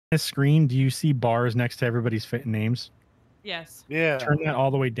this screen, do you see bars next to everybody's names? Yes. Yeah. Turn that all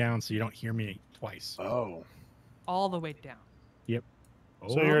the way down so you don't hear me twice. Oh. All the way down. Yep.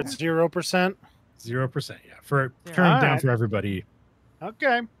 So you're at 0%? 0%, yeah. For Zero. turn it down Alright. for everybody.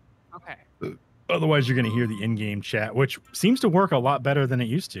 Okay. Okay. Otherwise, you're going to hear the in-game chat, which seems to work a lot better than it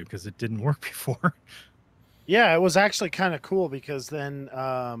used to because it didn't work before. Yeah, it was actually kind of cool because then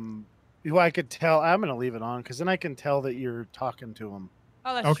I could tell. I'm going to leave it on because then I can tell that you're talking to them.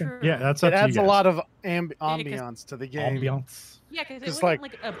 Oh, that's Okay. true. Yeah, that's It up to adds you a guys. lot of ambiance to the game. Ambiance. Yeah, because it 'Cause, wasn't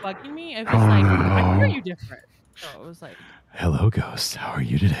like- like bugging me. It was like I hear you different. So it was like, Hello, Ghost. How are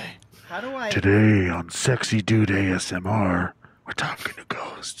you today? How do I? Today on Sexy Dude ASMR, we're talking to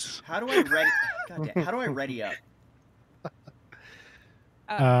ghosts. How do I ready? Goddamn, how do I ready up?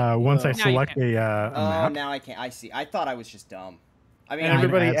 Once I Now you select can. a Oh, map, now I can't. I see. I thought I was just dumb. I mean, And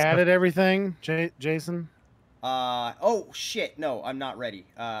everybody add stuff. added everything, Jason? Oh shit! No, I'm not ready.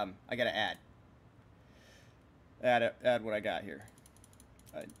 I gotta add what I got here.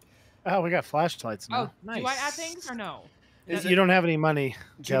 Oh, we got flashlights oh, now. Nice. do I add things or no? Is You don't have any money,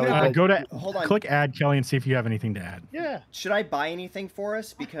 Do you Kelly. know- but- go to Hold on. click add Kelly and see if you have anything to add. Yeah. Should I buy anything for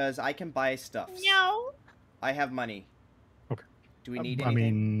us? Because I can buy stuff. No. I have money. Okay. Do we need I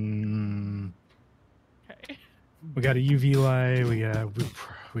anything? mean, Okay. we got a UV light.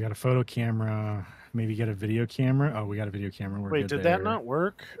 We got a photo camera. Maybe get a video camera. Oh, we got a video camera. We're Wait, good did there. that not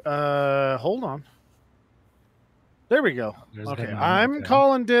work? Hold on. There we go. There's a Okay, head mount, I'm okay.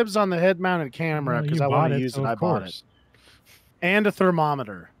 calling dibs on the head-mounted camera Well, because you I want bought to use so it. of I bought it, course. and a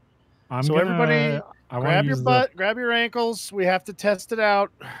thermometer. I'm So gonna, everybody, I wanna Grab your use butt, grab your ankles. We have to test it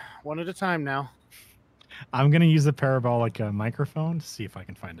out one at a time now. I'm gonna use the parabolic microphone to see if I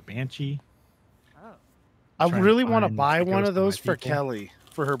can find a banshee. Oh. I Trying to really want to find buy the one ghost of of my those for people. Kelly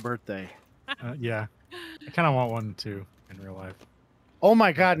for her birthday. Yeah, I kind of want one too in real life. Oh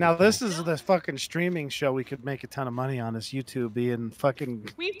my god! Now this is the fucking streaming show we could make a ton of money on. Is YouTube being fucking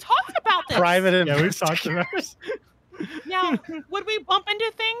We've talked about this. private? Yeah, we've talked about it. Now, would we bump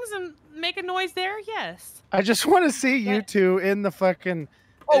into things and make a noise there? Yes. I just want to see you two in the fucking.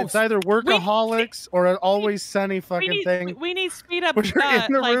 Oh, It's either workaholics or an always sunny fucking thing. We need speed up. Where you're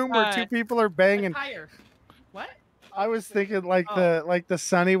in the like, room where two people are banging. higher. What? I was thinking like Oh. the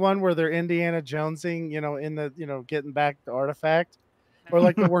sunny one where they're Indiana Jonesing, in the getting back the artifact, or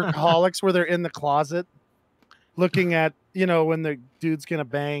like the workaholics where they're in the closet, looking at when the dude's gonna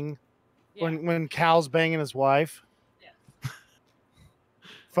bang, Yeah. when Cal's banging his wife. Yeah.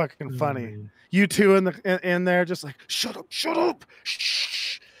 Fucking funny. You two in there just like shut up,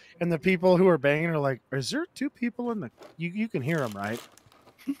 shh. And the people who are banging are like, is there two people in the? You can hear them, right?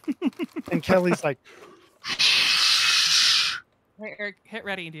 And Kelly's like. Hey, Eric, hit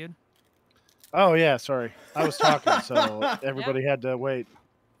ready, dude. Oh yeah, sorry. I was talking, so everybody had to wait.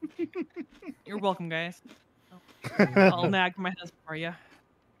 You're welcome, guys. I'll nag my husband for you.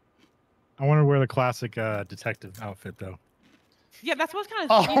 I want to wear the classic detective outfit though. Yeah, that's what's kind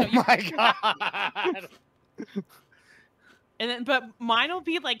Oh of. my god! And then, but mine will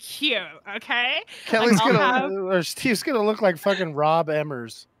be like here, okay? Kelly's I'll gonna, or Steve's gonna look like fucking Rob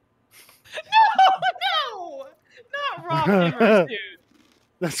Emmers. No, not Rob Emmers, dude.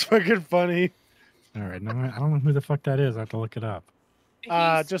 That's fucking funny. All right, no, I don't know who the fuck that is. I have to look it up.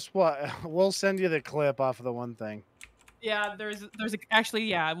 He's- Just what? We'll send you the clip off of the one thing. yeah, actually,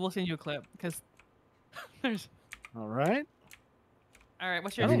 yeah, we'll send you a clip because there's. All right. All right,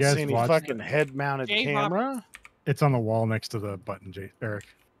 what's I your? Have don't you guys see any watched- fucking head-mounted Jay camera. It's on the wall next to the button, Eric.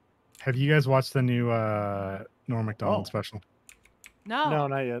 Have you guys watched the new Norm Macdonald Oh. special? No. No,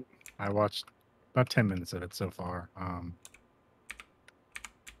 not yet. I watched about 10 minutes of it so far.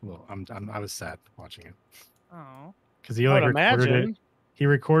 Well, I was sad watching it Oh. because he I like would recorded imagine. it. He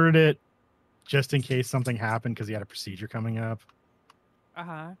recorded it just in case something happened because he had a procedure coming up. Uh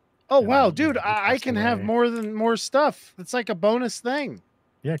huh. Oh And wow, then dude! he I passed can have away. more stuff. It's like a bonus thing.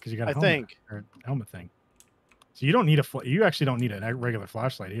 Yeah, because you got a I helmet, think. or helmet thing. So you don't need you actually don't need a regular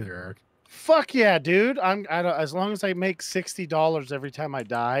flashlight either, Eric. Fuck yeah, dude! I don't, as long as I make $60 every time I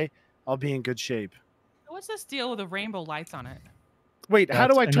die, I'll be in good shape. What's this deal with the rainbow lights on it? Wait, how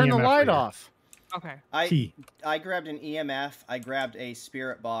do I That's turn an the EMF light reader. off? Okay. T. I grabbed an EMF. I grabbed a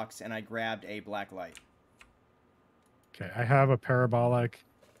spirit box, and I grabbed a black light. Okay, I have a parabolic,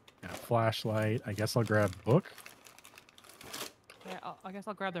 and a flashlight. I guess I'll grab book. Yeah, I guess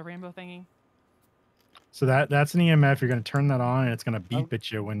I'll grab the rainbow thingy. So that's an EMF. You're going to turn that on, and it's going to beep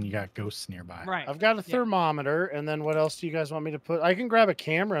at you when you got ghosts nearby. Right. I've got a Yeah. thermometer, and then what else do you guys want me to put? I can grab a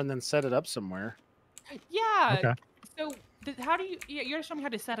camera and then set it up somewhere. Yeah. Okay. So how do you? Yeah, you're just showing me how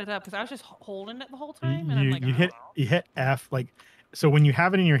to set it up because I was just holding it the whole time, and I'm like, You I don't know. hit F. Like So when you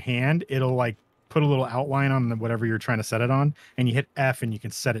have it in your hand, it'll like put a little outline on whatever you're trying to set it on, and you hit F and you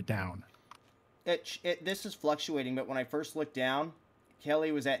can set it down. This is fluctuating, but when I first looked down,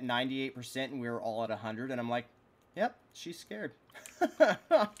 Kelly was at 98% and we were all at 100, and I'm like, yep, she's scared.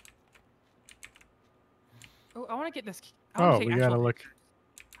 Oh, I want to get this. Oh, we gotta look.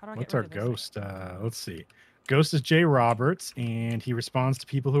 How do I What's get our rid of this ghost? Let's see. Ghost is Jay Roberts, and he responds to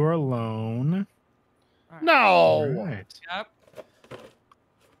people who are alone. Alright. No. All right. Yep.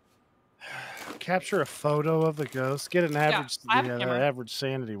 Capture a photo of the ghost. Get an average. I have a Yeah, the camera. average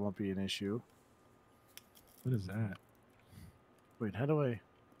sanity won't be an issue. What is that? Wait, how do I?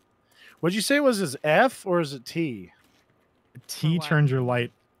 What'd you say was his F or is it T? T what? turns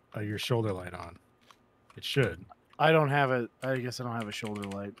your shoulder light on. It should. I don't have it. I guess I don't have a shoulder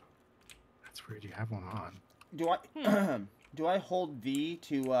light. That's weird. You have one on. Do I do I hold V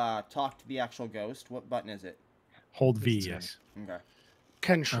to talk to the actual ghost? What button is it? Hold V. Let's see. Yes. Okay.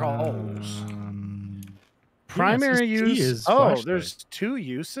 Controls. Yeah, Primary it says T use. is Oh, flashlight. there's 2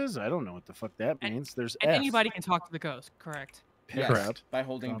 uses. I don't know what the fuck that And- means. There's And F. anybody can talk to the ghost. Correct. Yes, Correct. by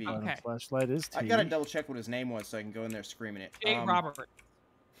holding V. Button Okay. Flashlight is T. I gotta double check what his name was so I can go in there screaming it. Jay Robert.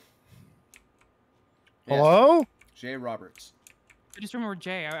 Yes, Hello? Jay Roberts. I just remember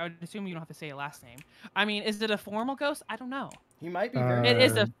Jay. I would assume you don't have to say a last name. I mean, is it a formal ghost? I don't know. He might be very. It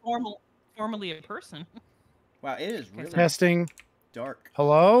is a Uh, formally a person. Wow, it is Okay, really so- Testing. dark.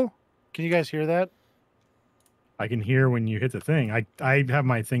 Hello? Can you guys hear that? I can hear when you hit the thing. I have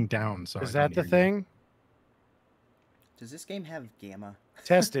my thing down. So Is I that don't the hear you. thing? Does this game have gamma?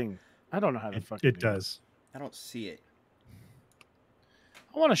 Testing. I don't know how to It, fucking it do does. I don't see it.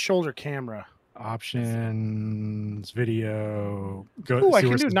 I want a shoulder camera. Options, video. Go. Ooh, I see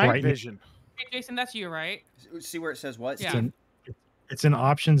where can it do says night brightness? vision. Hey, Jason, that's you, right? See where it says what? Yeah. It's Steve? in, it's in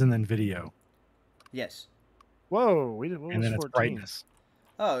options and then video, Yes. Whoa, we did. What and was then it's 14? brightness.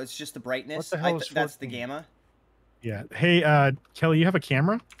 Oh, it's just the brightness. What the hell is That's the 14? gamma. Yeah. Hey, Kelly, you have a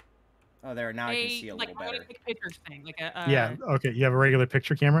camera? Oh, there. Now I can Hey, see a like little I want better. to take pictures thing, like a. Yeah. Okay. You have a regular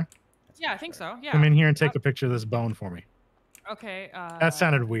picture camera? Yeah, I think so. Yeah. Come in here and take a picture of this bone for me. Okay. That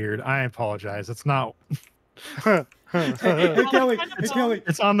sounded weird. I apologize. It's not. Hey, Kelly. kind of Hey, bone. Kelly.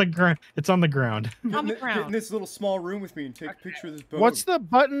 It's on the ground. It's on the ground. On the Get in ground. this little small room with me and take a picture of this bone. What's the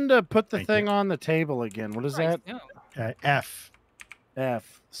button to put the Thank thing you. on the table again? What is that? Christ, no. F.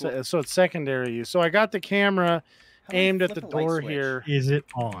 F. So it's secondary use. So I got the camera How do I aimed at flip the a light door switch? here. Is it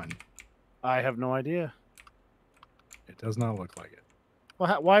on? I have no idea. It does not look like it.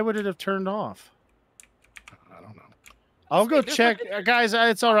 Well, why would it have turned off? I don't know. I'll go Wait, there's check, nothing- guys.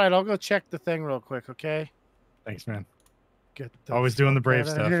 It's all right. I'll go check the thing real quick. Okay. Thanks, man. Get the Always doing the fuck brave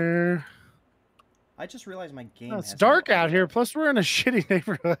outta stuff. here. I just realized my game. Oh, it's has dark no out here. audio. Plus, we're in a shitty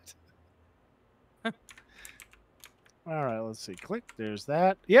neighborhood. All right, let's see. Click. There's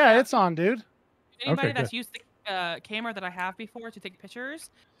that. Yeah, it's on, dude. Anybody Okay, that's used the camera that I have before to take pictures,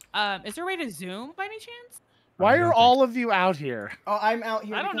 is there a way to zoom by any chance? Why don't are think- all of you out here? Oh, I'm out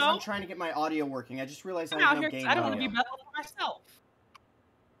here I don't because I'm know. trying to get my audio working. I just realized I I'm out don't here have 'cause game I don't want to be audio. better for myself.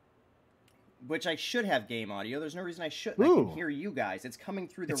 Which I should have game audio. There's no reason I shouldn't. I Ooh. can hear you guys. It's coming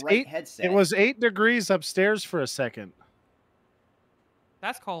through the It's right 8 headset. It was 8 degrees upstairs for a second.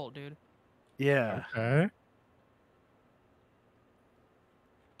 That's cold, dude. Yeah. Okay.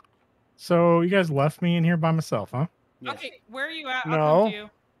 So you guys left me in here by myself, huh? Yes. Okay, where are you at? No. I'll come to you.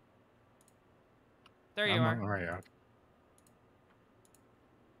 There you are. All right. Okay.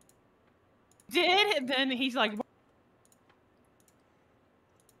 Did and then he's like,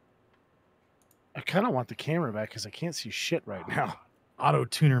 I kind of want the camera back because I can't see shit right now. Auto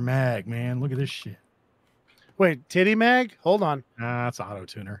tuner mag, man. Look at this shit. Wait, titty mag? Hold on. Nah, it's auto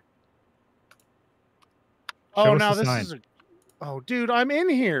tuner. Oh, Show us now the this sign. is a. Oh, dude, I'm in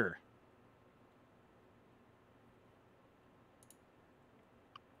here.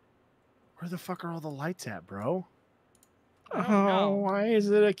 Where the fuck are all the lights at, bro? I don't know. Why is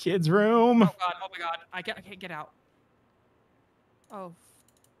it a kid's room? oh god, oh my god, I can't get out. Oh,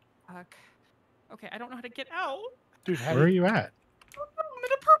 fuck. Okay, I don't know how to get out. Dude, how Where are do you at? I'm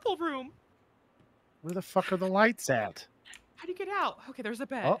in a purple room. where the fuck are the lights at? How do you get out? Okay, there's a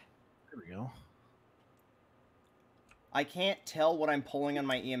bed. Oh. There we go. I can't tell what I'm pulling on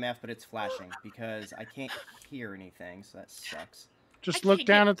my EMF, but it's flashing because I can't hear anything, so that sucks. Just I look can't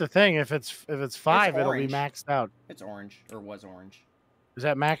down get- at the thing. If it's 5, it'll be orange. maxed out. It's orange, or was orange. Is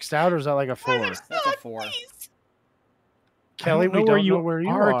that maxed out or is that like a 4? That's a 4. Kelly, we don't know where you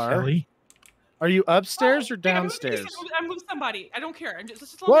are. Kelly. Are you upstairs or Wait, I'm moving downstairs? I'm with somebody. I don't care. I'm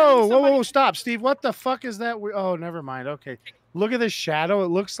just Whoa, whoa, whoa, stop, Steve. What the fuck is that? Oh, never mind. Okay. Look at this shadow. It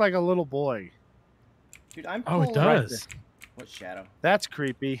looks like a little boy. Dude, I'm Oh, it pulling- does. What shadow? That's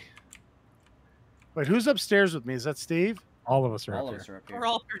creepy. Wait, who's upstairs with me? Is that Steve? All of us are All up of here. us are up here. We're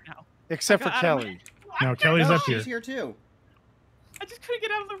all here now. Except I for got out of my- Kelly. No, Kelly's No, up she's here. here too. I just couldn't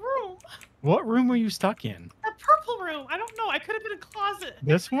get out of the room. What room were you stuck in? That purple room. I don't know. I could have been in a closet.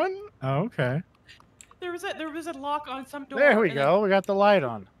 This one? Oh, okay. There was a lock on some door. There we and then- go. We got the light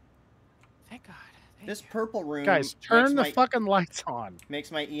on. Thank God. Thank This you. purple room Guys, turn the makes fucking lights on. my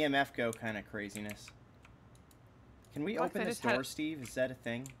EMF go kind of craziness. Can we Like open I this just had- door, Steve? Is that a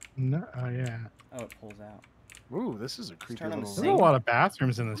thing? No, oh yeah. Oh, it pulls out. Ooh, this is a creepy turn on the little There's sink. a lot of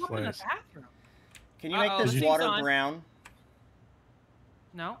bathrooms in this Come in the place. bathroom. Can you make Uh-oh, this the sink's water on. brown?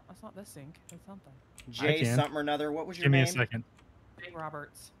 No, that's not this sink. That's something. Jay can. something or another. What was your Give me name? a second. Jay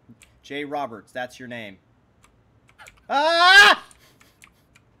Roberts. Jay Roberts. That's your name. Ah!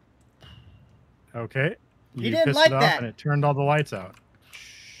 Okay. He You didn't pissed like it off that. and it turned all the lights out.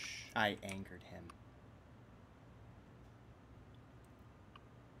 I angered him.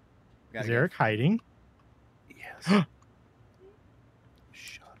 Gotta Is go. Erik hiding? Yes.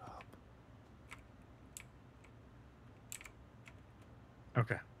 Shut up.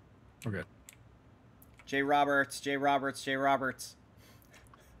 Okay. We're good. Jay Roberts. Jay Roberts. Jay Roberts.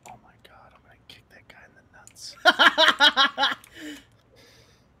 Oh my god, I'm gonna kick that guy in the nuts.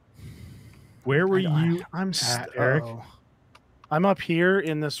 Where were you? I'm Erik? uh-oh. I'm up here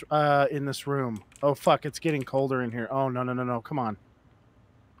in this room. Oh fuck, it's getting colder in here. Oh no. Come on.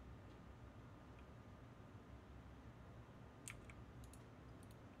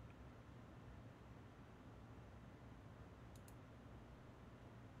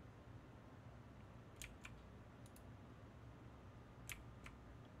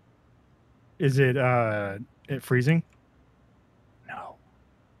 Is it freezing? No.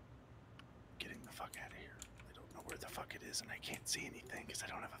 Getting the fuck out of here. I don't know where the fuck it is and I can't see anything because I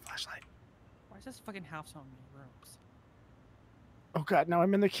don't have a flashlight. Why is this fucking house so many rooms? Oh god, now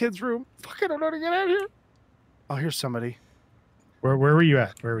I'm in the kids' room. Fuck, I don't know how to get out of here. Oh, here's somebody. Where were you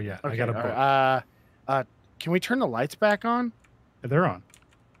at? Where were you at? Okay, I got a all book. right, can we turn the lights back on? They're on.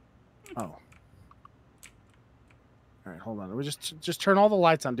 Oh. All right, hold on. We just turn all the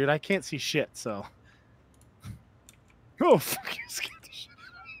lights on, dude. I can't see shit, so. Oh, fuck, you scared the shit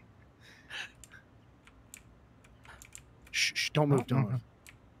out of me. Shh, don't move, don't move.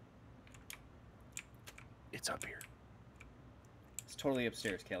 It's up here. It's totally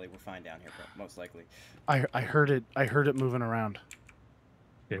upstairs, Kelly. We're fine down here, most likely. I heard it moving around.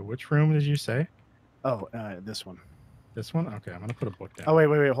 Okay, which room did you say? Oh, this one. This one? Okay, I'm gonna put a book down. Oh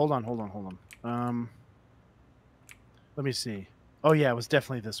wait, hold on. Let me see. Oh yeah, it was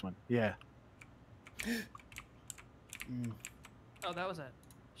definitely this one. Yeah. Oh, that was it.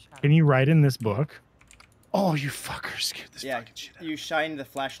 Shadow. Can you write in this book? Oh, you fucker scared this Yeah, fucking shit out. you shined the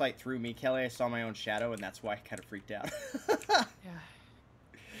flashlight through me, Kelly. I saw my own shadow, and that's why I kind of freaked out. Yeah.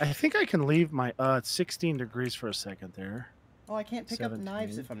 I think I can leave my it's 16 degrees for a second there. Oh, I can't pick up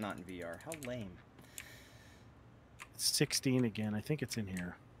knives 17. if I'm not in VR. How lame. It's 16 again. I think it's in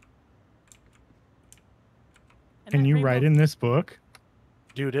here. And Can that you rainbow- write in this book?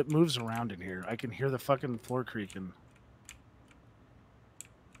 Dude, it moves around in here. I can hear the fucking floor creaking.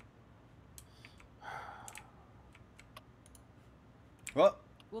 Oh,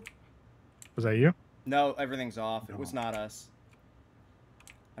 Was that you? no, everything's off. It was No. not us.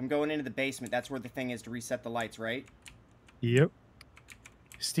 I'm going into the basement. That's where the thing is to reset the lights, right? Yep.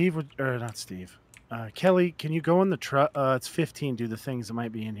 Steve would, or not Steve. Kelly, can you go in the truck? It's 15. Do the things that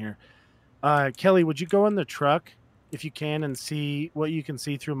might be in here. Kelly, would you go in the truck if you can and see what you can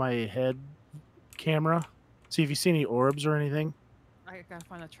see through my head camera? See if you see any orbs or anything. I gotta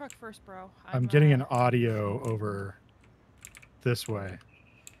find the truck first, bro. I'm getting an audio over this way.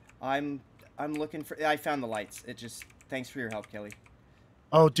 I'm looking for. I found the lights. It just. Thanks for your help, Kelly.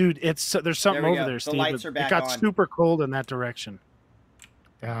 Oh, dude, it's there's something There we over go. there, The Steve. lights It- are back it got on. super cold in that direction.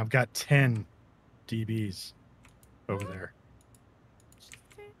 Yeah, I've got 10 dBs over there.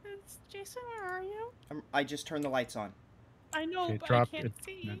 Jason, where are you? I just turned the lights on. I know, Okay, but drop I can't it.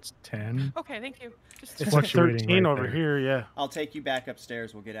 see. It's 10. Okay, thank you. Just It's like fluctuating 13 right over there. here, yeah. I'll take you back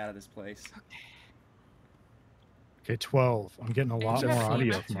upstairs. We'll get out of this place. Okay, 12. I'm getting a Hey, lot you more have audio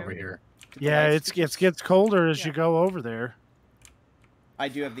feedback from too. over here. Did the Yeah, lights it just- gets colder as Yeah. you go over there. I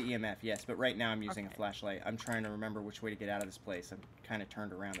do have the EMF, yes, but right now I'm using a Okay. flashlight. I'm trying to remember which way to get out of this place. I'm kind of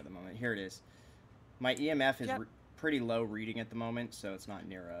turned around at the moment. Here it is. My EMF is Yep. pretty low reading at the moment, so it's not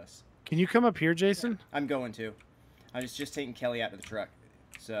near us. Can you come up here, Jason? I'm going to. I was just taking Kelly out to the truck.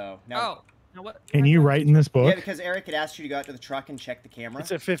 So now. Oh, now what? Can you write in this Yeah, book? because Eric had asked you to go out to the truck and check the camera.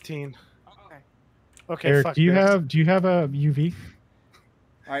 It's at 15. Okay. Okay, Eric, fuck do you this. have a UV?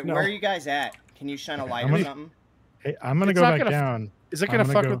 All right, No. where are you guys at? Can you shine a Okay, light I'm or gonna- something? Hey, I'm gonna It's go not back gonna down. Is it I'm gonna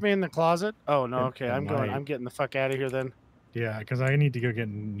gonna fuck go- with me in the closet? Oh no, okay. It I'm going. might. I'm getting the fuck out of here then. Yeah, because I need to go get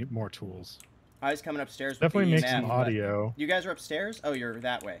more tools. I was coming upstairs with Definitely the make some EMF, but audio. you guys are upstairs? Oh, you're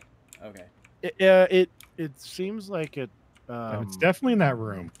that way. Okay. It seems like it. It's definitely in that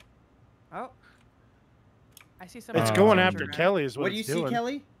room. Oh. I see some. It's with a going temperature after gun. Kelly is What do you it's see, doing.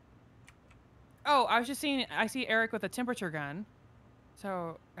 Kelly? Oh, I was just seeing. I see Eric with a temperature gun.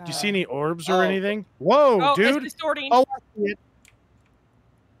 So. Do you see any orbs or oh. anything? Whoa, Oh, dude! it's distorting. Oh, I see it.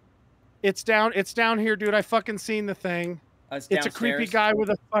 It's down. It's down here, dude. I fucking seen the thing. It's a creepy guy with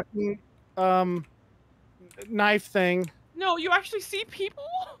a fucking knife thing. No, you actually see people.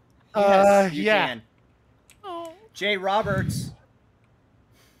 Yes, you yeah. can. Oh. Jay Roberts.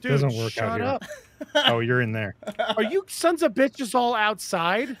 Dude, Doesn't work out shut here. up. Oh, you're in there. Are you sons of bitches all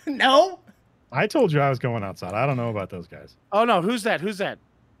outside? No. I told you I was going outside. I don't know about those guys. Oh no, who's that? Who's that?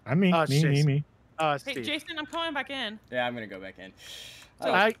 I'm me. Oh, it's Me. Jason. Hey, Steve. Jason, I'm coming back in. Yeah, I'm gonna go back in.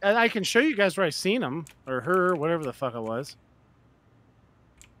 So- I can show you guys where I seen him or her, whatever the fuck it was.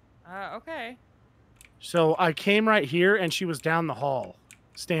 Okay. So I came right here, and she was down the hall,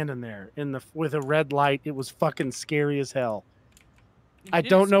 standing there with a red light. It was fucking scary as hell. You I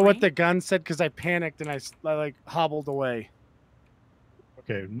didn't don't know what scream? the gun said because I panicked and I like hobbled away.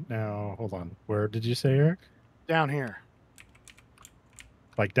 Okay, now hold on. Where did you say, Eric? Down here,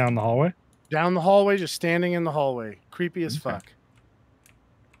 Like down the hallway? down the hallway, just standing in the hallway, creepy as Okay. fuck.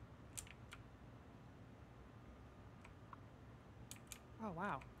 Oh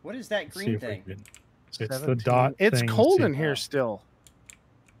wow. What is that Let's see green if we thing? can- It's the 17. dot. It's thing. cold See- in here still.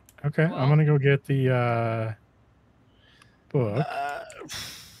 Okay, Well- I'm gonna go get the book.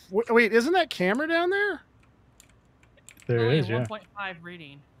 Wait, isn't that camera down there? There Only it is. Yeah. 1.5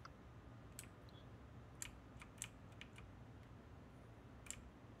 reading.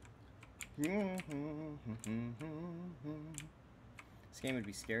 This game would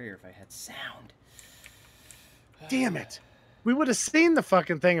be scarier if I had sound. Damn it! We would have seen the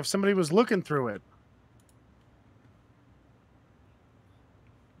fucking thing if somebody was looking through it.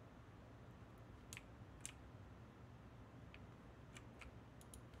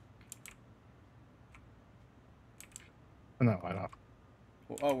 No, I don't.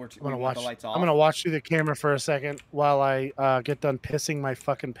 Oh, I'm gonna we want watch. the lights off. I'm gonna watch through the camera for a second while I get done pissing my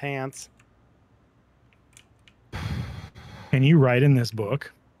fucking pants. Can you write in this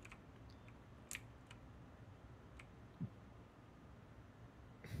book?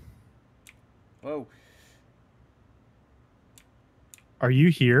 Whoa. Are you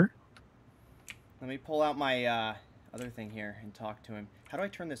here? Let me pull out my other thing here and talk to him. How do I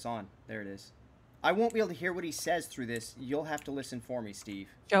turn this on? There it is. I won't be able to hear what he says through this. You'll have to listen for me, Steve.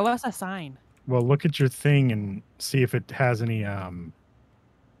 Show us a sign. Well, look at your thing and see if it has any. All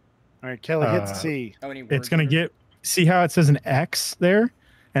right, Kelly, hit C. Oh, any words It's gonna under- get. See how it says an X there,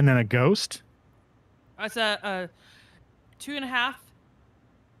 and then a ghost. It's a 2.5.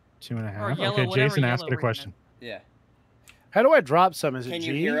 2.5. yellow, Okay, whatever Jason, ask yellow it a we're question. Yeah. How do I drop some? Is it Can G?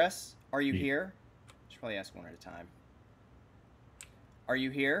 you hear us? Are you Yeah. here? Should probably ask one at a time. Are you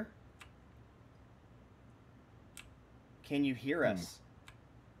here? Can you hear us?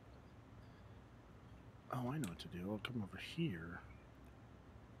 Oh, I know what to do. I'll come over here.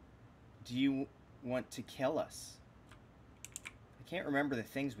 Do you want to kill us? I can't remember the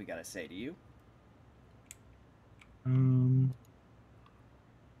things we gotta say. Do you?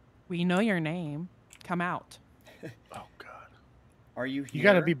 We know your name. Come out. Oh God. Are you here? You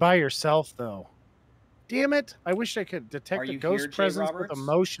got to be by yourself though. Damn it! I wish I could detect Are a you ghost here, Jay presence with Roberts? a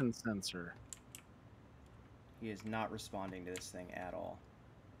motion sensor. He is not responding to this thing at all.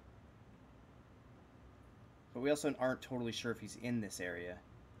 But we also aren't totally sure if he's in this area.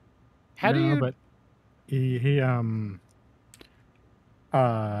 How do No, you? But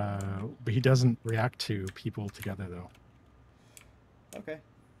but he doesn't react to people together though. Okay.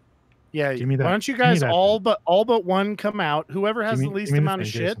 Yeah. Give me that- Why don't you give me guys that all but one come out? Whoever has Give the me least the amount of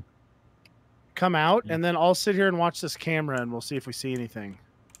thing, shit, Jason. come out, Yeah. and then I'll sit here and watch this camera, and we'll see if we see anything.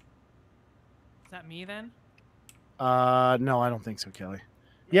 Is that me then? No, I don't think so, Kelly.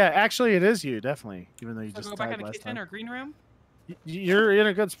 Yeah, actually, it is you, definitely. Even though you So just go back died in the last kitchen time. or green room? You're in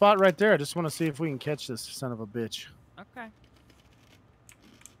a good spot right there. I just want to see if we can catch this son of a bitch. Okay.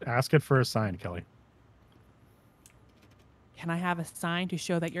 Ask it for a sign, Kelly. Can I have a sign to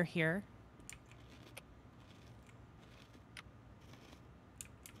show that you're here?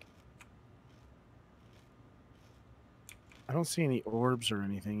 I don't see any orbs or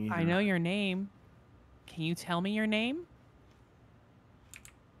anything either. I know your name. Can you tell me your name?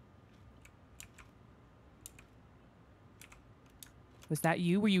 Was that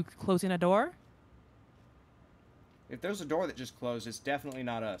you? Were you closing a door? If there's a door that just closed, it's definitely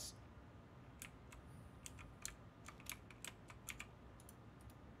not us.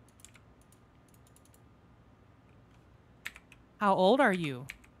 How old are you?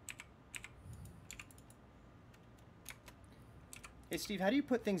 Hey, Steve, how do you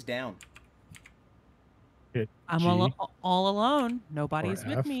put things down? Hit I'm G all alone. or Nobody's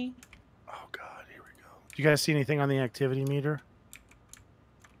with F. me. Oh God, here we go. Do you guys see anything on the activity meter?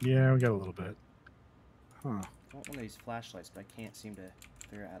 Yeah, we got a little bit. Huh. I want one of these flashlights, but I can't seem to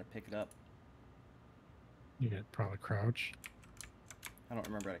figure out how to pick it up. You get probably crouch. I don't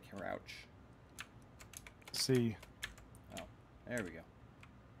remember how to crouch. Let's see. Oh, there we go.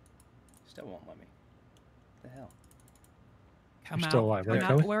 Still won't let me. What the hell? Come You're out. still alive, Come right, out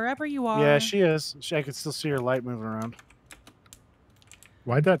Kelly? wherever you are. Yeah, she is. I can still see her light moving around.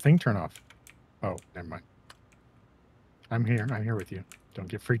 Why'd that thing turn off? Oh, never mind. I'm here. I'm here with you. Don't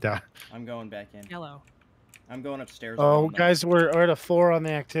get freaked out. I'm going back in. Hello. I'm going upstairs. Oh, alone, though. guys, we're at a 4 on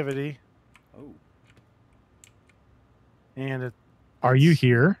the activity, Oh, and Are you it's-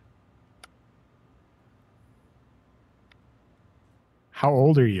 here? How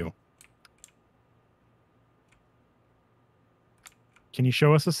old are you? Can you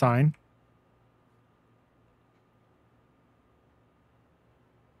show us a sign?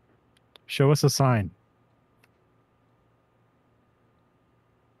 Show us a sign.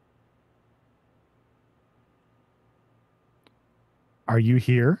 Are you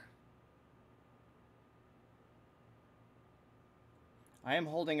here? I am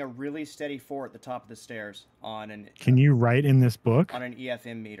holding a really steady 4 at the top of the stairs on an Can you write in this book? on an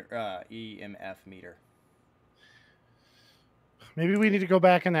EFM meter, EMF meter. maybe we need to go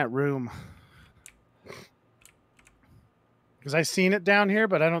back in that room. Because I seen it down here,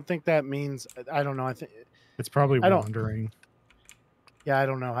 but I don't think that means. I don't know. I think. It's probably I don't- wandering. Yeah, I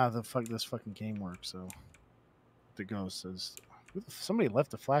don't know how the fuck this fucking game works. So, the ghost says, somebody left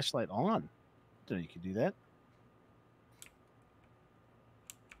the flashlight on. Didn't know you could do that.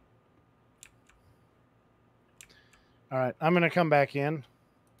 All right, I'm gonna come back in.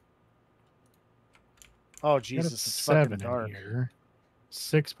 Oh Got a Jesus, it's fucking 7 dark. in here.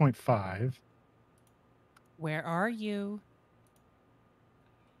 6.5. Where are you?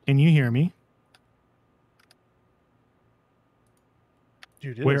 Can you hear me?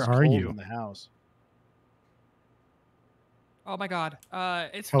 Dude, it Where is are cold you? in the house. Oh my god.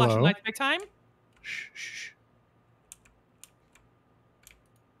 It's Hello? flashing lights big time. Shh, shh, shh.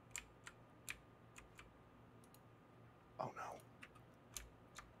 Oh no.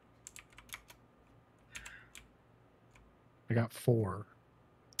 I got 4.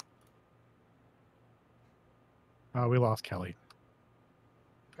 Oh, we lost Kelly.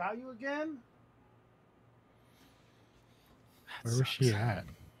 Got you again? Where was she at?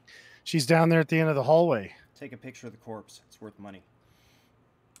 She's down there at the end of the hallway. Take a picture of the corpse. It's worth money.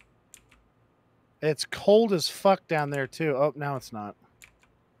 It's cold as fuck down there too. Oh, now it's not.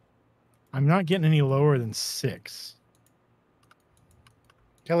 I'm not getting any lower than 6.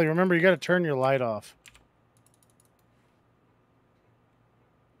 Kelly, remember you got to turn your light off.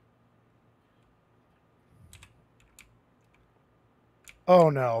 Oh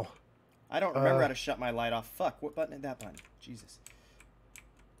no. I don't remember how to shut my light off. Fuck, what button is that button? Jesus.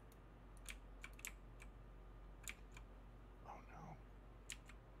 Oh no.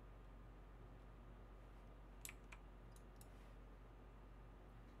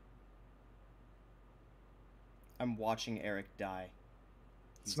 I'm watching Erik die.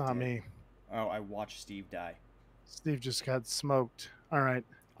 It's He's not dead. me. Oh, I watched Steve die. Steve just got smoked. All right.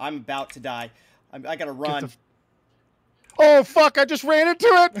 I'm about to die. I gotta run. Oh fuck, I just ran into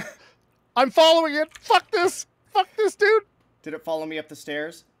it. I'm following it. Fuck this. Fuck this, dude. Did it follow me up the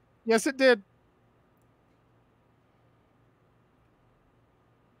stairs? Yes, it did.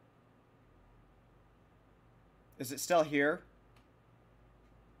 Is it still here?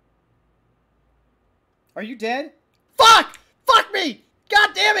 Are you dead? Fuck! Fuck me! God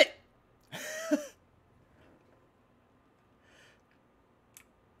damn it!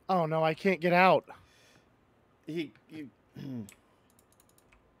 Oh no, I can't get out. he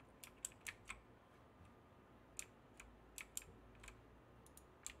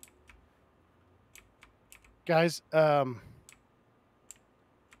Guys, oh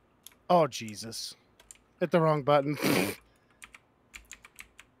Jesus. Hit the wrong button.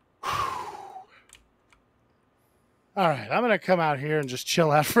 All right, I'm gonna come out here and just chill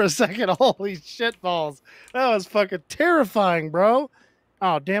out for a second. Holy shit balls. That was fucking terrifying, bro.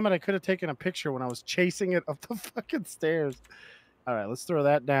 Oh, damn it. I could have taken a picture when I was chasing it up the fucking stairs. All right, let's throw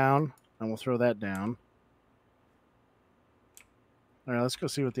that down, and we'll throw that down. All right, let's go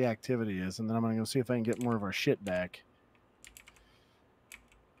see what the activity is, and then I'm gonna go see if I can get more of our shit back.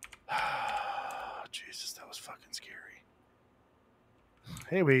 Jesus, that was fucking scary.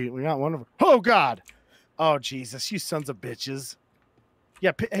 Hey, we got one of. Oh God! Oh Jesus, you sons of bitches!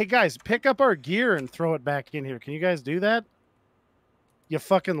 Yeah, hey guys, pick up our gear and throw it back in here. Can you guys do that? You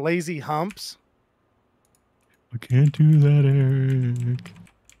fucking lazy humps! I can't do that, Eric.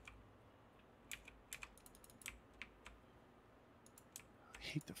 I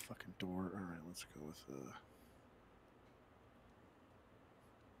hate the fucking door. All right, let's go with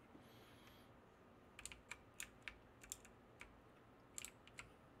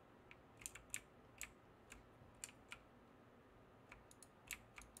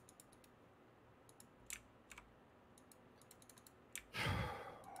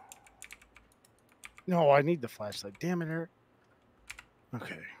No, I need the flashlight. Damn it, Eric.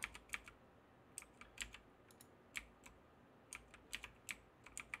 Okay.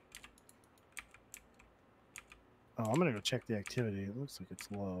 Oh, I'm gonna go check the activity. It looks like it's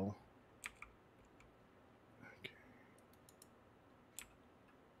low. Okay.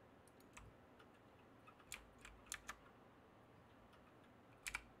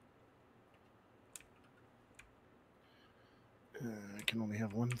 I can only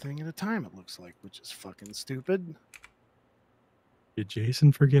have one thing at a time, it looks like, which is fucking stupid. Did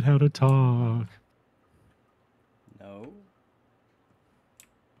Jason forget how to talk? No.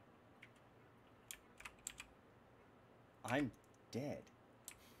 I'm dead.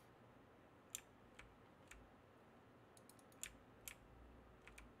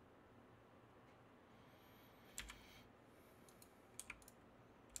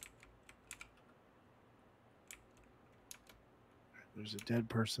 There's a dead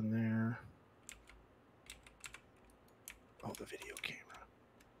person there. Oh, the video camera.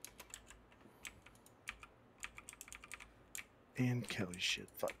 And Kelly's shit.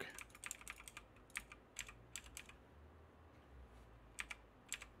 Fuck.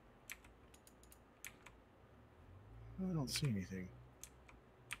 I don't see anything.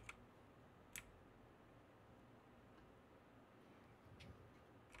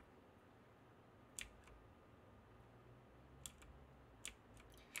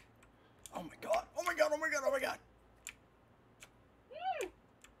 Oh my god. Oh my god. Oh my god. Oh my god.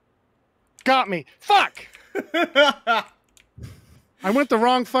 Got me. Fuck! I went the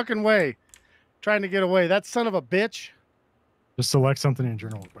wrong fucking way. Trying to get away. That son of a bitch. Just select something in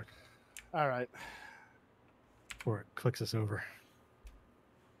journal real quick All right. before it clicks us over.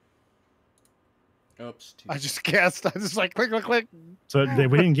 Oops. I just guessed. I just like click, click, click. So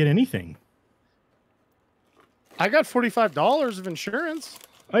we didn't get anything. I got $45 of insurance.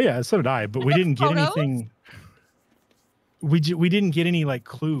 Oh yeah, so did I. But we didn't get Photos? anything. We didn't get any like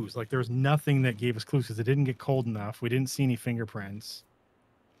clues. Like there was nothing that gave us clues because it didn't get cold enough. We didn't see any fingerprints.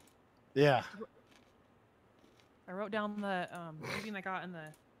 Yeah. I wrote down the movie I got in the.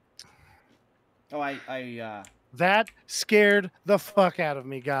 Oh, That scared the fuck out of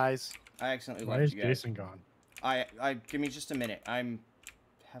me, guys. I accidentally Why left is you guys. Jason gone? I give me just a minute. I'm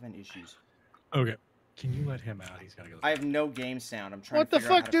having issues. Okay. Can you let him out? He's gotta go. I have no game sound. I'm trying What to the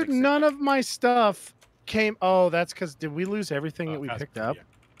figure out fuck, how to dude? fix it. None of my stuff came. Oh, that's because did we lose everything that we picked up? Phasmophobia.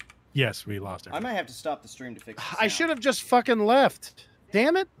 Yes, we lost I everything. might have to stop the stream to fix the I sound. should have just fucking left.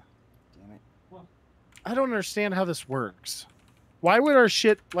 Damn it. Damn it. I don't understand how this works. Why would our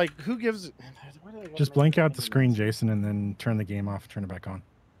shit, like, who gives. Why do they gotta Just make blank it out the screen, animals? Jason, and then turn the game off. Turn it back on.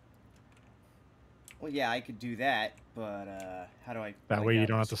 Well, yeah, I could do that, but how do I? That blank way you out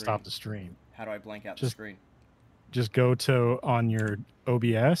don't the have to stop screen? the stream. How do I blank out the Just- screen? Just go to on your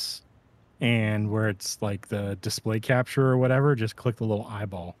OBS and where it's like the display capture or whatever, just click the little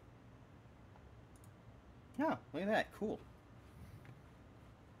eyeball. Yeah, look at that. Cool.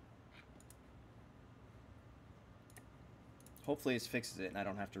 Hopefully this fixes it and I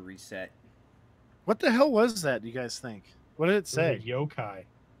don't have to reset. What the hell was that, do you guys think? What did it say? Yokai.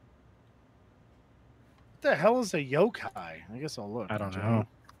 What the hell is a yokai? I guess I'll look. I don't Joe. know.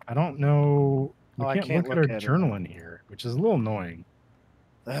 I don't know. We Oh, I can't, can't look look at our at it. journal in here, which is a little annoying.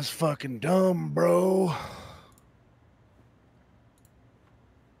 That's fucking dumb, bro.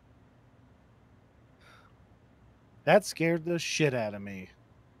 That scared the shit out of me.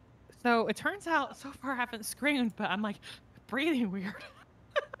 So it turns out so far I haven't screamed, but I'm like breathing weird.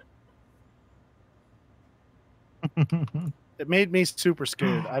 It made me super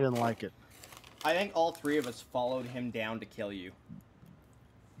scared. I didn't like it. I think all three of us followed him down to kill you.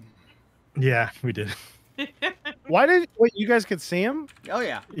 Yeah, we did. Why did wait? You guys could see him? Oh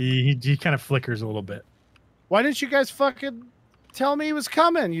yeah. He kind of flickers a little bit. Why didn't you guys fucking tell me he was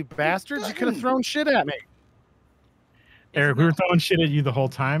coming? You bastards! You could have Fucking- thrown shit at me. Eric, we were throwing shit at you the whole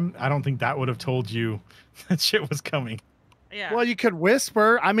time. I don't think that would have told you that shit was coming. Yeah. Well, you could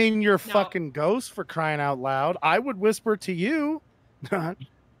whisper. I mean, you're a fucking ghost, for crying out loud. I would whisper to you.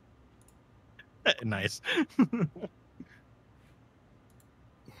 Nice.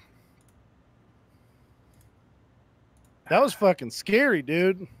 That was fucking scary,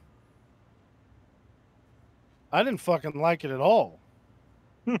 dude. I didn't fucking like it at all.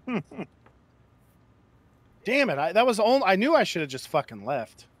 Damn it. I knew I should have just fucking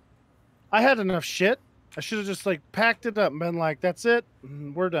left. I had enough shit. I should have just like packed it up and been like, that's it.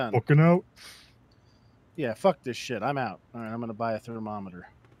 We're done. Fucking out. Yeah, fuck this shit. I'm out. All right, I'm going to buy a thermometer.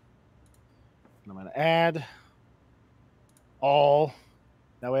 And I'm going to add all.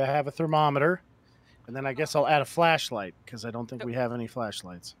 That way I have a thermometer. And then I guess I'll add a flashlight because I don't think we have any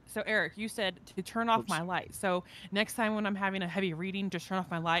flashlights. So Eric, you said to turn off my light. So next time when I'm having a heavy reading, just turn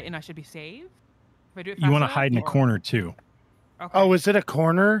off my light and I should be safe? If I do it You want to fast hide in a enough, or- corner too. Okay. Oh, is it a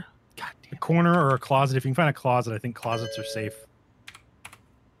corner? God A corner or a closet. If you can find a closet, I think closets are safe.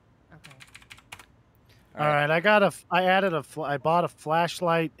 Okay. All right, I bought a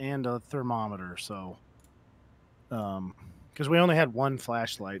flashlight and a thermometer, so because we only had one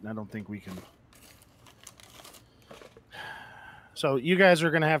flashlight and I don't think we can. So you guys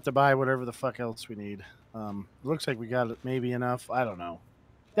are gonna have to buy whatever the fuck else we need. Looks like we got maybe enough. I don't know.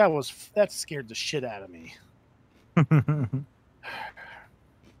 That scared the shit out of me.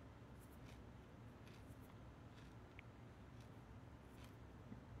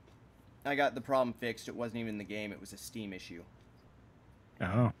 I got the problem fixed. It wasn't even the game. It was a Steam issue.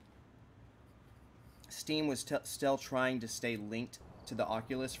 Oh. Steam was still trying to stay linked to the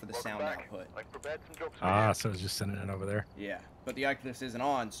Oculus for the sound output. Ah, so it's just sending it over there. Yeah, but the Oculus isn't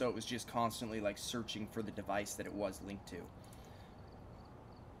on, so it was just constantly like searching for the device that it was linked to.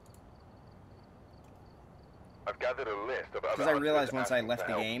 I've gathered a list of Because I realized once I left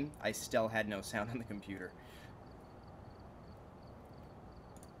the game, I still had no sound on the computer.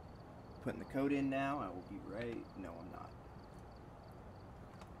 Putting the code in now. I will be right. No, I'm not.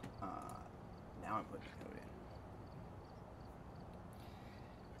 Now I'm putting the code in.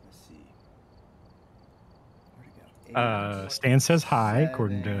 Let's see. Where'd it go? Stan says hi,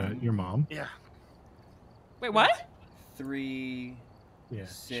 according to your mom. Yeah. Wait, what? 3. Yeah,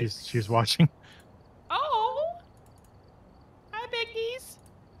 6. she's watching. Oh. Hi, Biggies.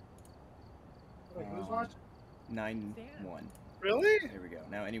 Wait, who's watching? 9-1. Really? There we go.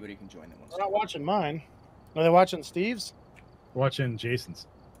 Now anybody can join that one. They're not watching mine. Are they watching Steve's? Watching Jason's.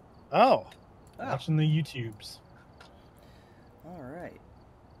 Oh. Watching the YouTubes. All right.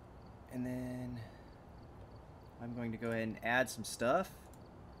 And then I'm going to go ahead and add some stuff.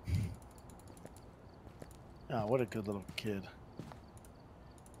 Oh, what a good little kid.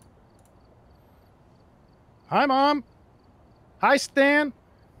 Hi, Mom. Hi, Stan.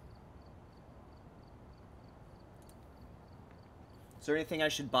 Is there anything I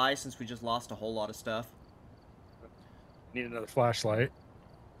should buy since we just lost a whole lot of stuff? Need another flashlight.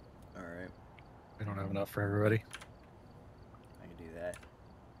 All right. We don't have enough for everybody. I can do that.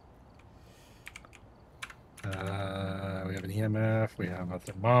 We have an EMF. We have a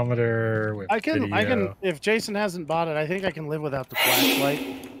thermometer. We have I can, video. if Jason hasn't bought it, I think I can live without the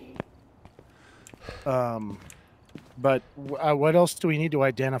flashlight. But what else do we need to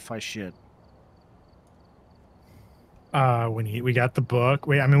identify shit? We got the book.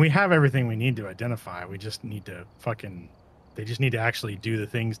 I mean, we have everything we need to identify. We just need to they just need to actually do the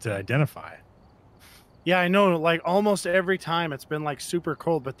things to identify. Yeah, I know. Like almost every time it's been like super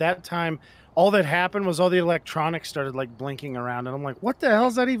cold, but that time all that happened was all the electronics started like blinking around, and I'm like, what the hell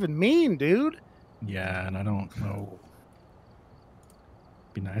does that even mean, dude? Yeah, and I don't know.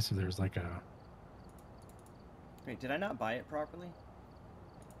 It'd be nice if there's like a. Wait, did I not buy it properly?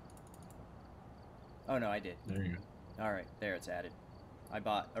 Oh no, I did. There you go. All right, there it's added. I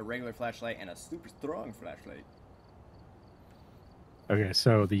bought a regular flashlight and a super strong flashlight. Okay,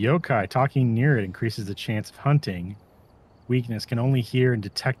 so the yokai talking near it increases the chance of hunting. Weakness can only hear and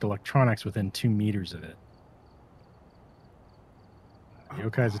detect electronics within 2 meters of it.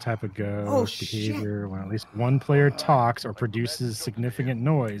 Yokai is a type of ghost behavior when at least one player talks or produces significant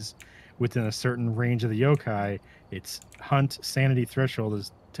noise within a certain range of the yokai. Its hunt sanity threshold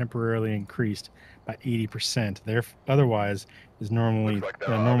is temporarily increased by 80%. Otherwise, is normally Like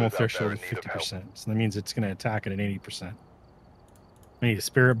a normal threshold of 50%. So that means it's going to attack it at 80%. I need a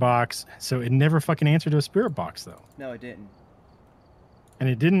spirit box. So it never fucking answered to a spirit box though, No, it didn't. and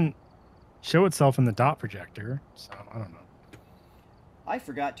it didn't show itself in the dot projector. So I don't know. I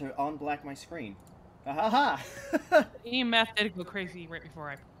forgot to unblack my screen. Ha ha! EMF did go crazy right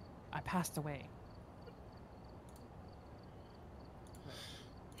before I passed away.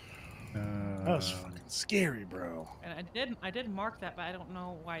 That was fucking scary, bro. And I did mark that, but I don't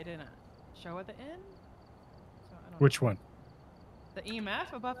know why I didn't show at the end. So I don't Which know. one? The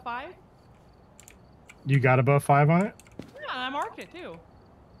EMF above 5? You got above 5 on it? Yeah, I marked it too.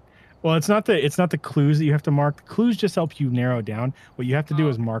 Well, it's not the clues that you have to mark. The clues just help you narrow down. What you have to do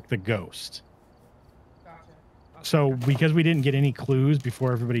is mark the ghost. Gotcha. Okay, So gotcha. because we didn't get any clues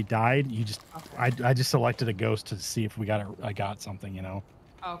before everybody died, you just Okay. I just selected a ghost to see if I got something, you know.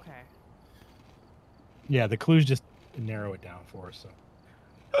 Okay. Yeah, the clues just narrow it down for us.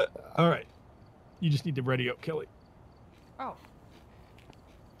 So, all right, you just need to ready up, Kelly. Oh.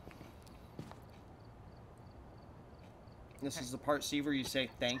 This is the part, Steve, where you say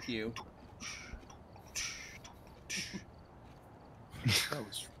thank you. That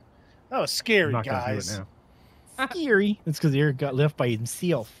was I'm scary, not gonna do it guys. now. Scary. It's because Erik got left by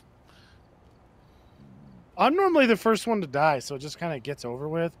himself. I'm normally the first one to die, so it just kind of gets over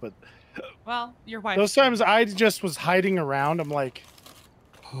with. But Well, your wife. those times I just was hiding around. I'm like,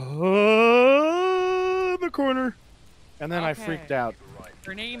 oh, in the corner, and then I freaked Okay. out.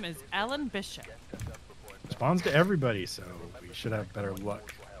 Her name is Ellen Bishop. Spawns to everybody, so we should have better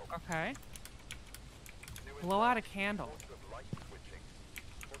luck. Okay. Blow out a candle.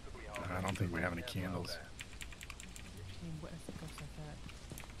 I don't think we have any candles. Witness the ghost like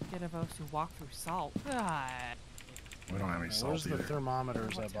that. Get a ghost who walk through salt. God. We don't have any salt Where's the either.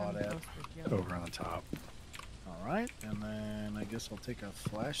 thermometers I What bought kind of at? ghost would you- Over on the top. All right, and then I guess I'll take a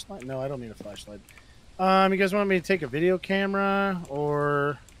flashlight. No, I don't need a flashlight. You guys want me to take a video camera,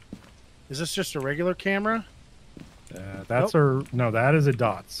 or is this just a regular camera? That's no, that is a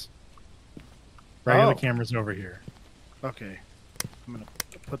dots. Regular Oh. camera's over here. Okay, I'm gonna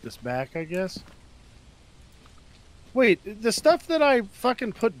put this back, I guess. Wait, the stuff that I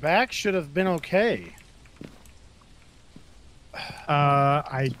fucking put back should have been okay.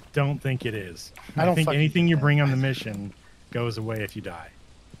 I don't think it is. I I don't think fucking anything you get that. bring on the mission goes away if you die.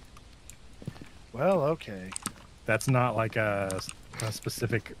 Well, okay. That's not like a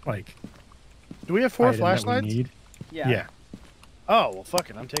specific like Do we have 4 item that we flashlights? need. Yeah. Yeah. Oh, well, fuck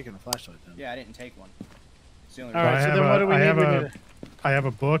it. I'm taking the flashlight then. Yeah, I didn't take one. It's the only All But right, I so have then what do we I need? have We a need I have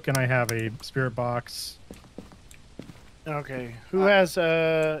a book and I have a spirit box. Okay, who has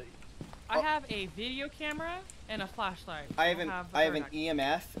I have a video camera and a flashlight. I don't have the an third item.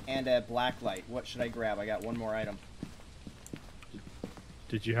 EMF and a black light. What should I grab? I got one more item.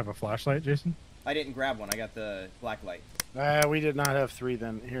 Did you have a flashlight, Jason? I didn't grab one. I got the black light. we did not have 3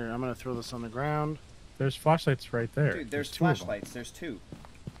 then. Here, I'm gonna throw this on the ground. There's flashlights right there. Dude, there's 2 of them. flashlights. There's 2.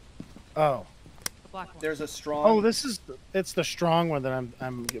 Oh. The black one. There's a strong. Oh, it's the strong one that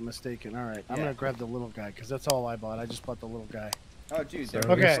I'm getting mistaken. All right, I'm Yeah. gonna grab the little guy because that's all I bought. I just bought the little guy. Oh, dude, So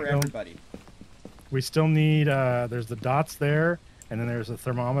they're Okay. good for everybody. We still need there's the dots there, and then there's a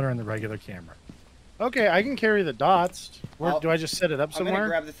thermometer and the regular camera. Okay, I can carry the dots. Where I'll- do I just set it up I'm gonna somewhere?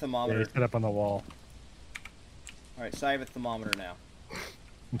 grab the Yeah, thermometer. set up on the wall. All right, so I have a thermometer now.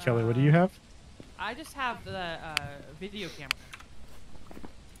 And Kelly, what do you have? I just have the video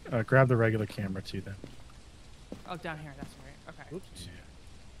camera. Grab the regular camera too then. Oh, down here. That's right. Okay. Oops.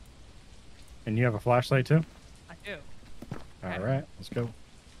 And you have a flashlight too? I do. All Okay. right, let's go.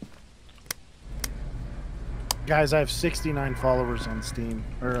 Guys, I have 69 followers on Steam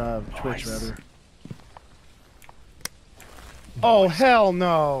or Twitch Nice. rather. Oh hell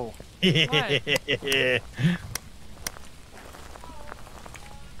no! This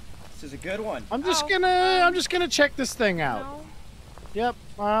is a good one. I'm just Oh, I'm just gonna check this thing out. No. Yep,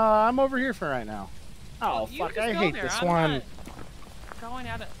 I'm over here for right now. Oh Well, you fuck, just I go hate there. this I'm one. not going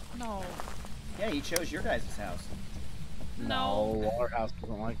at it. No. Yeah, you chose your guys' house. No. our house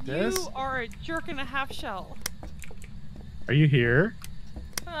doesn't like this. You are a jerk and a half shell. Are you here?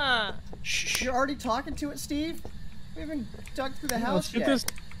 Huh. Shh. You're already talking to it, Steve? We haven't dug through the Yeah, house yet.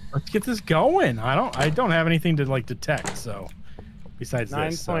 Let's get this going. I don't have anything to like detect, so besides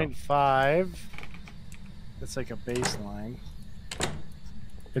this. So 9.5. That's like a baseline.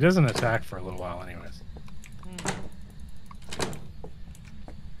 it doesn't attack for a little while anyways.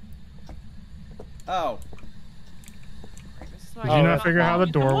 Oh, This is why Did Oh, you you not don't figure out how follow the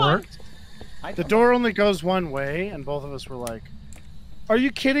me. door Come on. worked? The door only goes one way, and both of us were like, "Are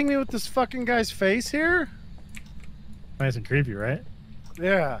you kidding me with this fucking guy's face here?" Nice and creepy, right?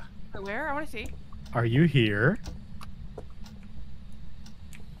 Yeah. Where? I want to see. Are you here?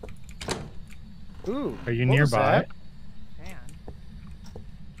 Ooh. Are you what was nearby? that? Man.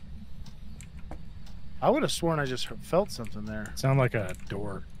 I would have sworn I just felt something there. Sound like a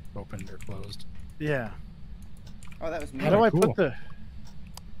door opened or closed. Yeah. oh, that was me. How do I cool. put the?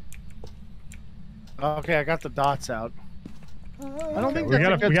 Okay, I got the dots out. I don't think we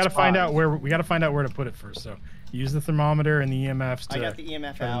that's a good gotta find spot. out where to put it first. So use the thermometer and the EMFs to I got the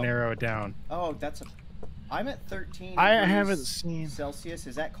EMF try to out. narrow it down. Oh, that's a. I'm at 13 I degrees haven't seen. Celsius.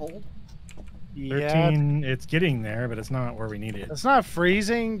 Is that cold? Yeah, 13. It's getting there, but it's not where we need it. it's not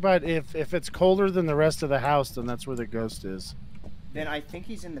freezing, but if it's colder than the rest of the house, then that's where the ghost is. Then I think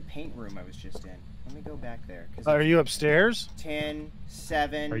he's in the paint room I was just in. Let me go back there. 'Cause Are you upstairs? 10,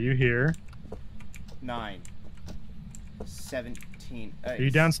 7, Are you here? 9, 17. Are you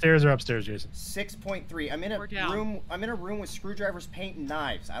downstairs or upstairs, Jason? 6.3. I'm in a We're down. room. I'm in a room with screwdrivers, paint, and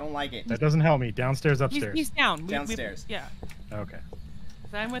knives. I don't like it. That doesn't help me. Downstairs, upstairs. He's down. Downstairs. Yeah. Okay.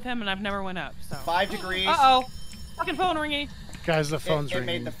 So I'm with him, and I've never went up. So. 5 degrees. Uh-oh. Fucking phone ringing. Guys, the phone's It ringing.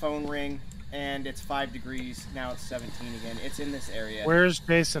 made the phone ring, and it's 5 degrees. Now it's 17 again. It's in this area. Where's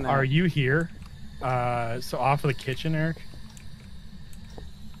Jason at? Are you here? So off of the kitchen, Eric?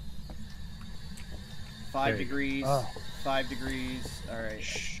 5 There you go. degrees. Oh. 5 degrees. All right.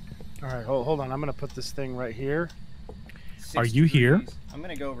 Shh. All right, hold on. I'm gonna put this thing right here. 6 Are you here? degrees. I'm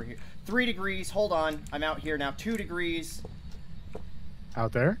gonna go over here. 3 degrees. Hold on. I'm out here now. 2 degrees.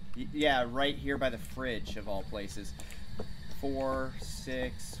 Out there? Yeah, right here by the fridge of all places. 4,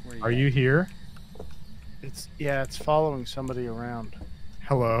 6. Where Are at? you here? It's following somebody around.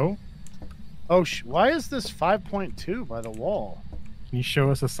 Hello? Oh, why is this 5.2 by the wall? Can you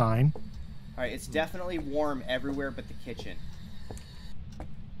show us a sign? All right, it's definitely warm everywhere but the kitchen.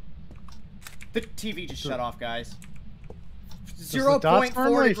 The TV just shut off, guys. the dots 0.4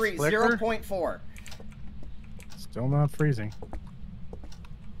 normally degrees. flicker? 0.4. Still not freezing.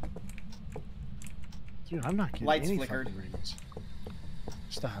 Dude, I'm not getting Lights any flickered. fucking readings.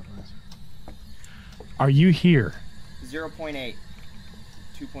 Stop this. Are you here? 0.8.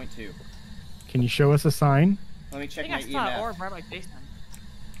 2.2. Can you show us a sign? Let me I check think my I saw an EMF. orb right by Jason.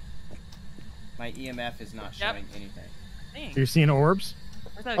 My EMF is not Yep. showing anything. Dang. You're seeing orbs?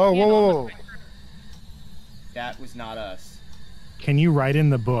 Where's that Oh, candle? whoa, whoa, whoa. That was not us. Can you write in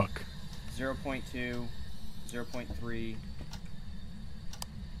the book? 0.2. 0.3.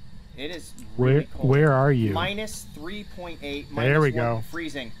 It is really Where cold. where are you? Minus 3.8. There we minus 1, go.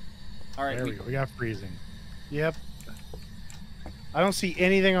 Freezing. All right. There we go. We got freezing. Yep. I don't see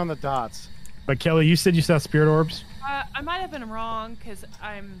anything on the dots. But Kelly, you said you saw spirit orbs? I might have been wrong because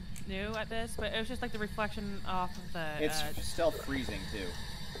I'm new at this, but it was just like the reflection off of the. It's still freezing too.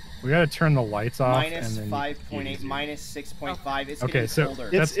 We got to turn the lights off. Minus and then 5.8. Minus 6.5. It's Okay, getting so colder.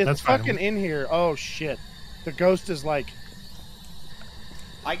 It's that's fine. fucking in here. Oh shit. The ghost is like.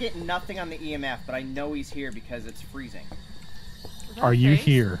 I get nothing on the EMF, but I know he's here because it's freezing. Is that Are a you face?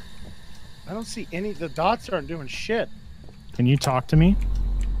 here? I don't see any. The dots aren't doing shit. Can you talk to me?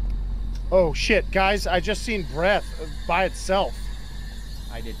 Oh shit, guys! I just seen breath by itself.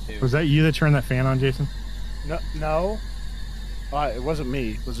 I did too. Was that you that turned that fan on, Jason? No. It wasn't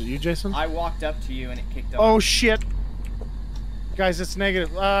me. Was it you, Jason? I walked up to you and it kicked on. Oh shit. Guys, it's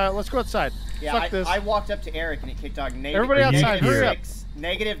negative. Let's go outside. yeah, Fuck this. I walked up to Eric and it kicked on. Everybody outside, hurry up. -6,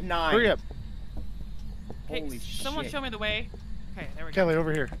 -9. Hurry up, Okay, Holy someone shit. show me the way. Okay, there we go. Kelly,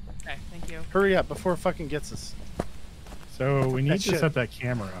 over here. Okay, thank you. Hurry up before it fucking gets us. So we need That to shit. set that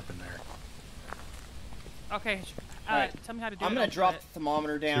camera up in there. Okay, Alright, tell me how to do I'm it. gonna I'll do drop it. the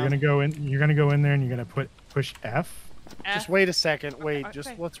thermometer So you're down. gonna go in. You're gonna go in there and you're gonna push F. Just F, wait a second. Wait, okay.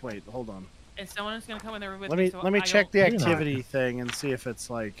 just let's wait. Hold on. and someone is gonna come in there with Let me. me so let me I check the go- Maybe not. activity thing and see if it's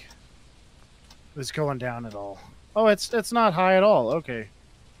like it's going down at all. Oh, it's not high at all. Okay.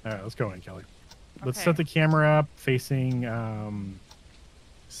 All right, let's go in, Kelly. Let's Okay. set the camera up facing.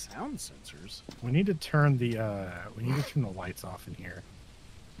 Sound sensors. We need to turn the lights off in here.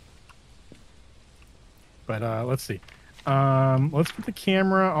 But let's see. Let's put the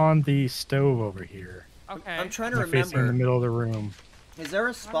camera on the stove over here. Okay. I'm trying to Facing the remember. middle of the room. Is there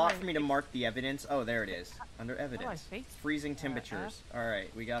a spot do I for me to mark the evidence? Oh, there it is. Under evidence. face Freezing temperatures. All right,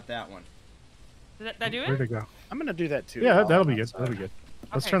 we got that one. Did I do Where'd it? it go? I'm gonna do that too. Yeah, while that'll I'm be good. outside. That'll be good.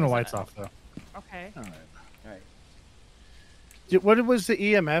 Let's Okay, turn the so lights that- off though. Okay. All right. All right. What was the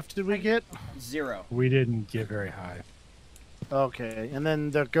EMF? Did we get? 0. We didn't get very high. Okay, and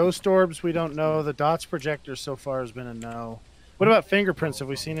then the ghost orbs, we don't know. The dots projector so far has been a no. What about fingerprints? Have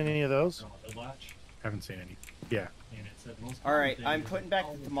we seen any of those? Haven't seen any. Yeah. All right, I'm putting back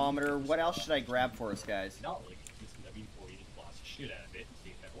the thermometer. What else should I grab for us, guys? Not like it's an W40 just blast the shit out of it and see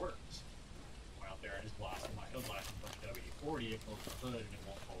if that works. Went out there, I just blasted my hood blast from W40, it closed the hood and it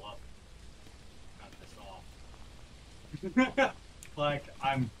won't pull up. Got pissed off. Like,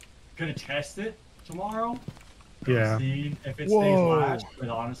 I'm gonna test it tomorrow. Yeah. See if it stays Whoa. latched, but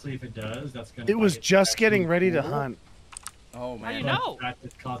honestly, if it does, that's gonna. It was like, just actually getting ready to cool. hunt. Oh How do you man. know?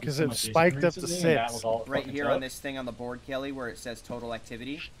 Because it spiked up to 6. Right here on this thing on the board, Kelly, where it says total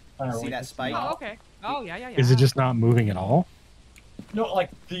activity. See that spike? Oh, okay. Oh, yeah. Is it just not moving at all? No, like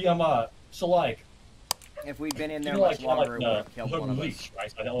the so like If we'd been in you there know, much like longer, it would the have killed hood one of release, us.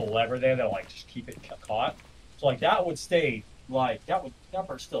 right? So that little lever there that like just keep it caught. So like that would stay like that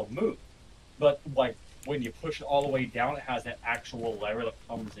part still move, but like when you push it all the way down, it has that actual lever that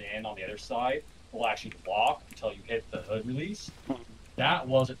comes in on the other side. Will actually lock until you hit the hood release. That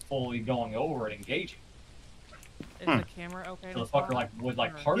wasn't fully going over and engaging. Is the camera okay? So to the fucker spot? like would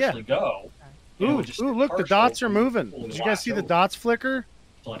like Or- partially go. and it Ooh, would just ooh, look, the partial dots are would moving. fully Did you guys latch see the over. dots flicker?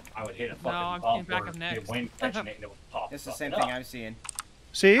 So like I would hit a No, fucking I'm bump getting back where up the next. wind catching it and it would pop. It's the fucking same thing up. I'm seeing.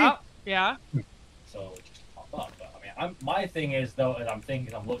 See? Oh, yeah. So it just pop up. But, I mean, my thing is though, is I'm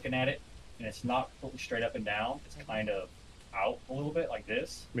looking at it, and it's not completely straight up and down. It's kind of out a little bit like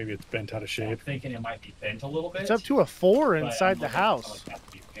this. Maybe it's bent out of So I'm shape. thinking it might be bent a little bit. It's up to a 4 but inside I'm the looking for house. something that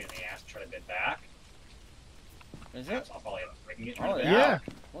would be a pain in the ass to try to bend back. Is So it? I'll probably end up breaking it. Oh, right yeah. back.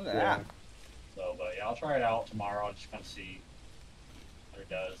 Look at Yeah. that. So, but yeah, I'll try it out tomorrow. I'll just kind of see what it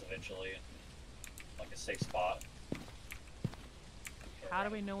does eventually. Like a safe spot. How do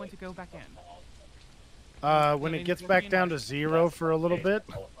we know when to go back in? When it gets back down to 0 for a little bit.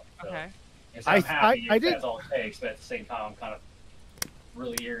 Okay. I'm happy I if did- that's all it takes, but at the same time, I'm kind of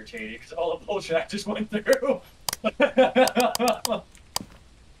really irritated because all the bullshit I just went through.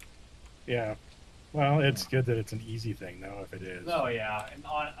 Yeah. Well, it's good that it's an easy thing, though, if it is. Oh yeah, and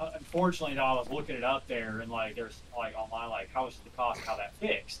unfortunately, though, I was looking it up there, and like, there's like online, like, how much did it cost? How that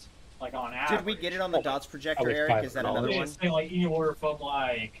fixed? Like on average. Did we get it on the dots projector, Probably Eric? Is that $500. another one? It's saying like anywhere from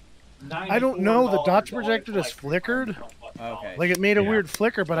like. I don't know, the $94 dots to, projector like, just flickered. Okay. Like it made a Yeah. weird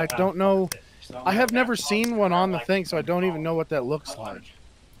flicker, but I don't know. I have never seen one on the thing, so I don't even know what that looks like.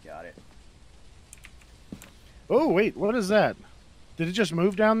 Got it. Oh, wait, what is that? Did it just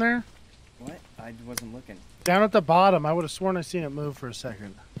move down there? What? I wasn't looking. Down at the bottom, I would have sworn I seen it move for a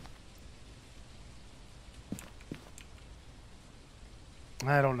second.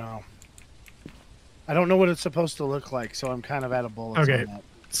 I don't know. I don't know what it's supposed to look like, so I'm kind of out of bullets Okay. on that.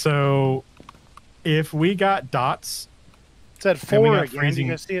 So, if we got dots, It's at And we 4 got again. Do freezing-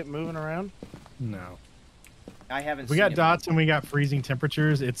 you guys see it moving around? no. I haven't If we seen got it. dots and we got freezing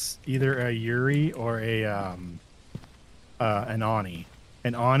temperatures, it's either a Yuri or an Oni.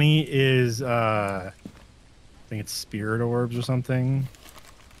 An Oni is, I think it's spirit orbs or something.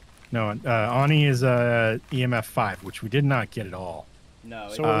 No, Oni is EMF 5, which we did not get at all. No.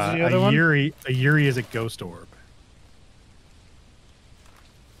 So what was the A other one? Yuri is a ghost orb.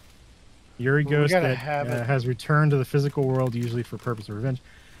 Yuri Well, we ghost gotta that have it. has returned to the physical world, usually for purpose of revenge.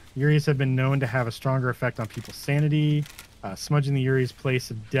 Yuris have been known to have a stronger effect on people's sanity. Smudging the Yuri's place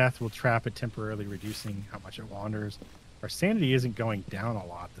of death will trap it temporarily, reducing how much it wanders. Our sanity isn't going down a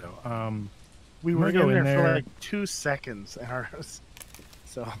lot, though. We I'm were gonna go in there for there. like 2 seconds. And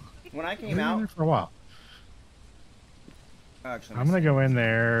so When I We've came been in out, there for a while. actually, I'm gonna go in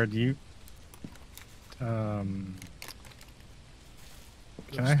there. Do you? Can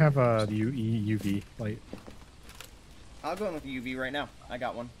I have a UV light? I'll go in with the UV right now. I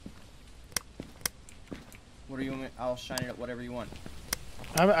got one. What do you want? I'll shine it at whatever you want.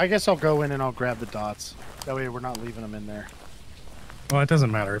 I guess I'll go in and I'll grab the dots. That way we're not leaving them in there. Well, it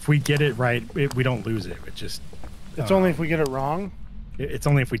doesn't matter. If we get it right, we don't lose it. It just. It's only if we get it wrong. It's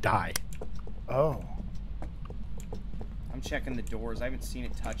only if we die. Oh. I'm checking the doors. I haven't seen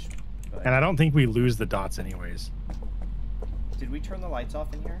it touch. But... And I don't think we lose the dots anyways. Did we turn the lights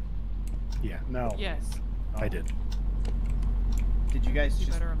off in here? Yeah, No. Yes. I did. Did you guys You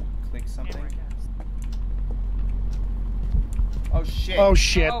just better click something? camera, I guess. Oh shit! Oh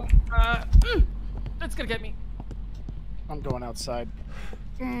shit. Oh, that's gonna get me. I'm going outside.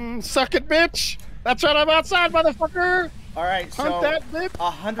 Suck it, bitch. That's right. I'm outside, motherfucker. All right, Hunt so that bitch.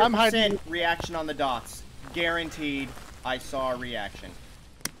 I'm hiding. 100% reaction on the dots. Guaranteed. I saw a reaction.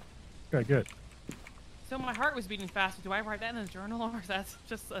 Okay, good. So my heart was beating faster. Do I write that in a journal, or is that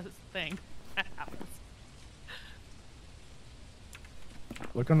just a thing that happens?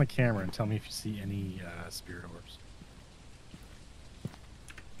 Look on the camera and tell me if you see any spirit orbs.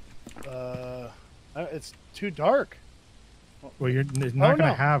 It's too dark. Well, it's not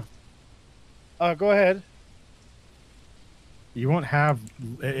gonna no. have. Go ahead. You won't have.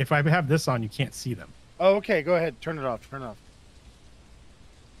 If I have this on, you can't see them. Oh, okay. Go ahead. Turn it off. Turn it off.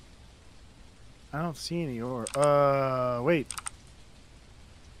 I don't see any or. Wait.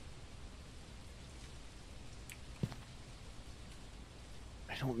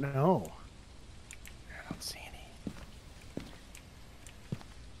 I don't know. I don't see any.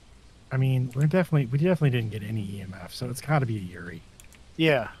 I mean, we definitely didn't get any EMF, so it's got to be a Yuri.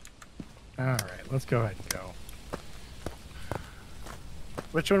 Yeah. All right, let's go ahead and go.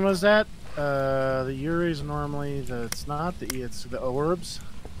 Which one was that? The Yuri's normally it's not the it's the orbs.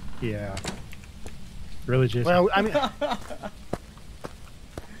 Yeah. Really, Jason? Well, I mean,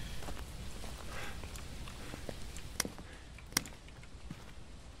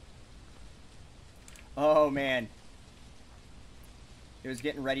 Oh man. It was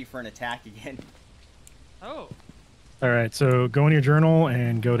getting ready for an attack again. Oh. All right, so go in your journal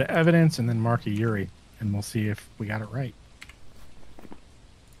and go to evidence, and then mark a Yuri, and we'll see if we got it right.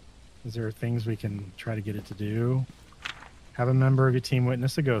 Is there things we can try to get it to do? Have a member of your team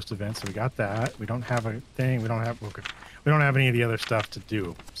witness a ghost event, so we got that. We don't have a thing. We don't have any of the other stuff to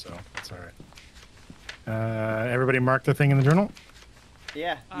do, so that's all right. Everybody mark the thing in the journal.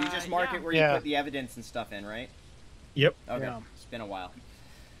 Yeah, you just mark yeah. it where you put the evidence and stuff in, right? Yep. Okay, Yeah. it's been a while.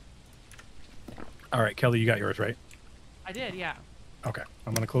 All right, Kelly, you got yours right. I did, yeah. Okay,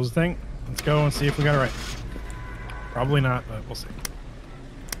 I'm gonna close the thing. Let's go and see if we got it right. Probably not, but we'll see.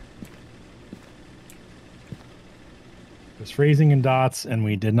 There's phrasing and dots, and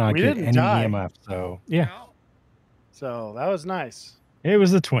we did not get didn't any die. EMF. So yeah, No. so that was nice. it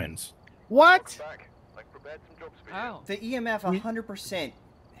was the twins. What? Oh. The EMF 100%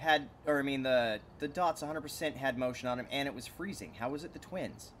 had, or I mean the dots 100% had motion on them, and it was freezing. How was it the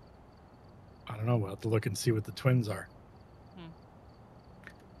twins? I don't know. We'll have to look and see what the twins are.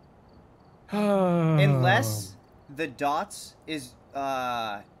 Unless the dots is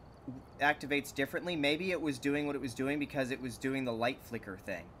activates differently. Maybe it was doing what it was doing because it was doing the light flicker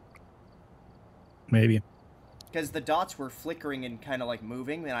thing. Maybe. Because the dots were flickering and kind of like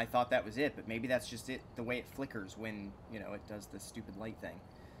moving, and I thought that was it. But maybe that's just it, the way it flickers when, you know, it does the stupid light thing.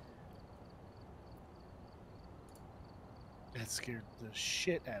 That scared the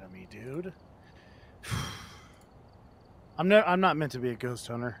shit out of me, dude. I'm not meant to be a ghost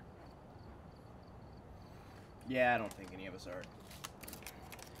hunter. Yeah, I don't think any of us are.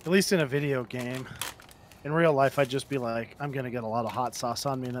 At least in a video game. In real life, I'd just be like, I'm gonna get a lot of hot sauce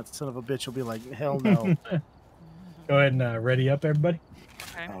on me, and that son of a bitch will be like, hell no. Go ahead and ready up, everybody.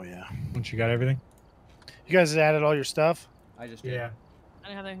 Okay. Oh yeah. Once you got everything. You guys added all your stuff? I just did. Yeah. I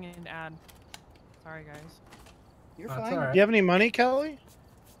don't have anything to add. Sorry, guys. You're That's fine. all right. Do you have any money, Kelly?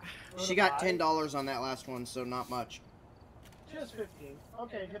 She got $10 on that last one, so not much. Just 15.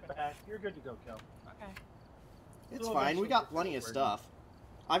 Okay, get back. You're good to go, Kel. Okay. It's fine. We got plenty of stuff.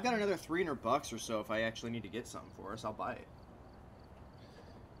 I've got another $300 or so. If I actually need to get something for us, I'll buy it.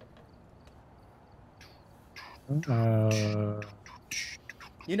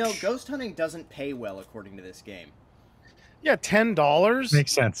 You know, ghost hunting doesn't pay well according to this game. Yeah, $10.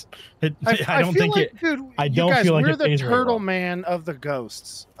 Makes sense. I don't feel think like, it. dude, I you don't guys, feel like we're it the pays very turtle well. man of the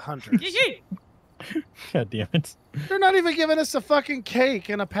ghosts hunters. Yee. God damn it. They're not even giving us a fucking cake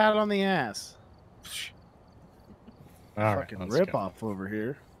and a pat on the ass. All right, Fucking let's rip go. off over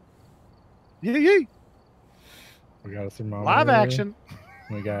here. Yee. We got a thermometer. Live action.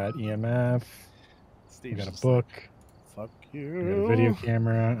 We got EMF. We Steve's got a just book. like, fuck We got you. a video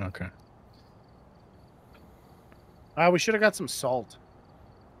camera. Okay. We should have got some salt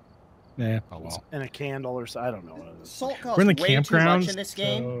Yeah. Oh well. and a candle or so. I don't know what it is. Salt costs We're in the way too much campgrounds. in this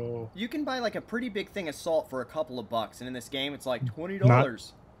game. So You can buy like a pretty big thing of salt for a couple of bucks, and in this game, it's like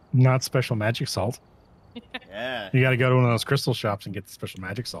 $20. not special magic salt. Yeah, You got to go to one of those crystal shops and get the special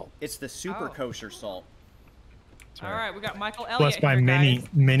magic salt. it's the super Oh. kosher salt. That's All right, we got Michael Elliott Blessed by here, many, guys.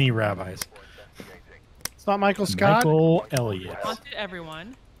 many rabbis. It's not Michael Scott. Michael Elliott. All On to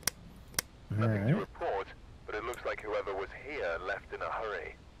everyone. Nothing to right. report, but it looks like whoever was here left in a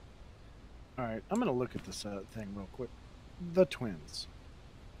hurry. All right, I'm gonna look at this thing real quick. The twins.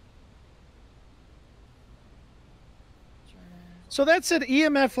 So that said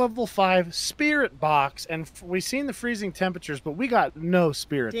EMF level 5 spirit box, and we seen the freezing temperatures, but we got no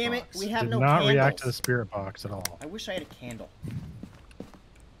spirit Damn it, box. we have Did no not candles. react to the spirit box at all. I wish I had a candle.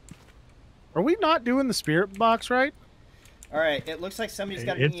 Are we not doing the spirit box right? All right, it looks like somebody's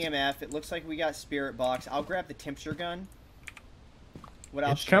got an It's- EMF. It looks like we got spirit box. I'll grab the temperature gun. What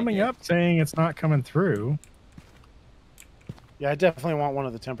else? It's should I coming get? up saying it's not coming through. Yeah, I definitely want one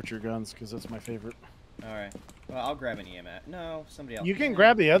of the temperature guns because that's my favorite. All right. Well, I'll grab an EMF. No, somebody else. You can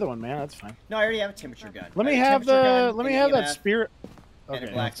grab the other one, man. That's fine. No, I already have a temperature gun. Let me I have temperature the. gun, Let me an have that EMF, spirit. and a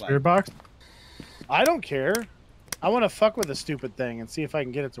Okay. black Spirit light. box? I don't care. I want to fuck with the stupid thing and see if I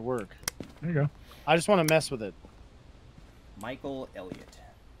can get it to work. There you go. I just want to mess with it. Michael Elliott.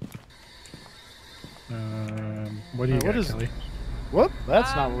 What do you What got, is- Kelly? Whoop!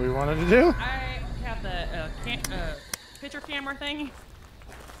 That's not what we wanted to do. I have the picture camera thing.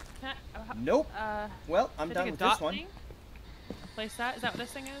 Can I, Nope. Well, I'm should I done take a with dot this one. thing? Place that? Is that what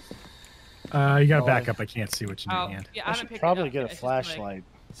this thing is? You gotta Oh, back up. I can't see what's in your Oh, hand. yeah, I I should haven't picked probably it up get a yet. It's just, like, flashlight.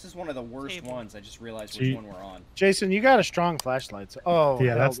 This is one of the worst Table. ones. I just realized Gee. which one we're on. Jason, you got a strong flashlight. So, oh, Yeah,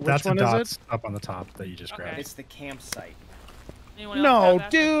 hell, that's which a one is it? dots up on the top that you just Okay. grabbed. It's the campsite. Anyone else No, have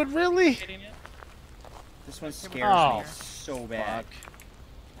that? dude, really? Getting it? This one Okay, scares Oh, me so bad.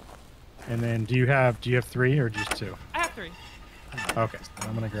 And then do you have 3 or just 2? I have 3. Okay, so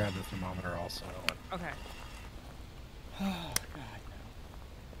I'm gonna grab the thermometer also. Okay. Oh God.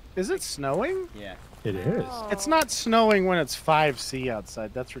 Is it snowing? Yeah. It is. It's not snowing when it's 5C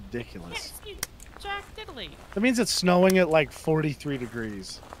outside. That's ridiculous. Can't see Jack Diddley. That means it's snowing at like 43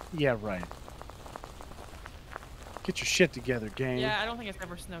 degrees. Yeah, right. Get your shit together, gang. Yeah, I don't think it's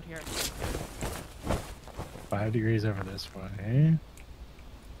ever snowed here. 5 degrees over this way.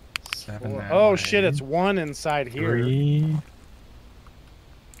 7 that Oh way. shit, it's 1 inside here. 3.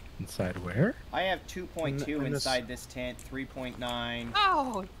 Inside where? I have 2.2 in this- inside this tent. 3.9.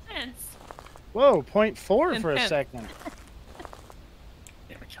 Oh, tense. Whoa, 0.4 for a Intense. second.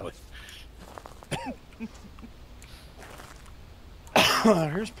 Yeah, Kelly.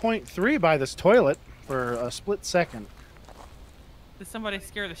 Here's 0.3 by this toilet for a split second. Did somebody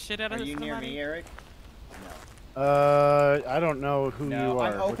scare the shit out Are of you near somebody? me, Eric? I don't know who No, you are.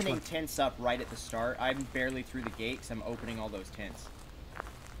 I'm Which opening one? tents up right at the start. I'm barely through the gate because I'm opening all those tents.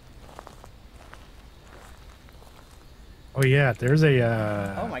 Oh yeah, there's a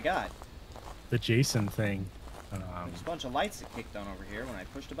Oh my God. the Jason thing There's a bunch of lights that kicked on over here when I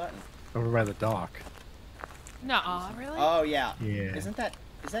pushed a button. over by the dock. Nuh-uh, really? Oh yeah. Yeah. Is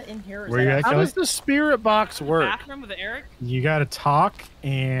that in here? Or is Where you that at, How Kelly? does the spirit box work? Bathroom with Eric? You got to talk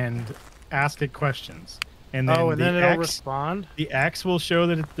and ask it questions, and then Oh, and the then it'll X, respond. the X will show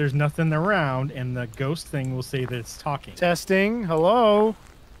that there's nothing around, and the ghost thing will say that it's talking. Testing. Hello.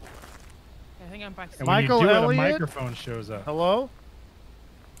 I think I'm by. And Michael when you do it, a Elliott? microphone shows up. Hello.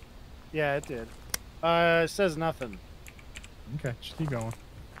 Yeah, it did. It says nothing. Okay, just keep going.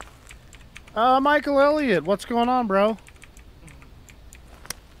 Michael Elliott, what's going on, bro?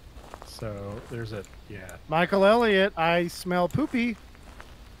 So there's a Michael Elliott, I smell poopy.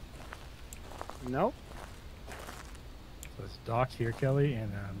 Nope. So it's dock here, Kelly,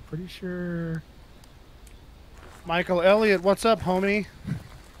 and I'm pretty sure. Michael Elliott, what's up, homie?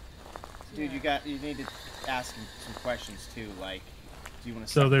 Dude, you need to ask him some questions too. Like, do you want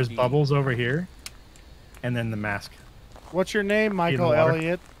to? So there's bubbles over here, and then the mask. What's your name, Michael water.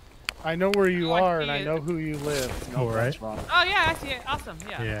 Elliott? I know where you Oh, I are, see and I it. know who you live. Oh, No, that's right. wrong. Oh yeah, I see it. Awesome.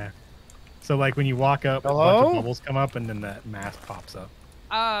 Yeah. Yeah. So like when you walk up, a bunch Hello? of bubbles come up, and then that mask pops up.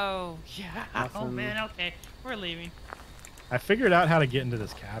 Oh yeah. Oh Nothing. man. Okay, we're leaving. I figured out how to get into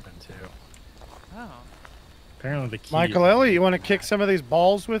this cabin too. Oh. Apparently the key. Michael is- Elliott, you want to kick some of these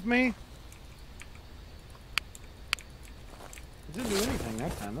balls with me? It didn't do anything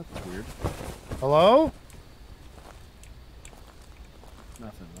that time. That's weird. Hello?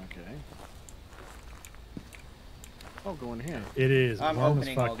 Nothing. Okay. Oh, go in here. It is. I'm warm as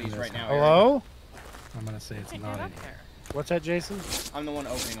opening fuck all in these this right now, house. Eric. Hello? I'm gonna say it's Can't not get in up here. there. What's that, Jason? I'm the one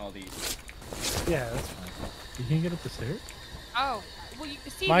opening all these. Yeah, that's fine. You can get up the stairs. Oh. Well, you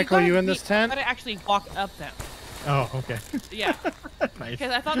see. Michael, gotta you in this tent? Gotta actually walk up them. Oh, okay. Yeah. Nice.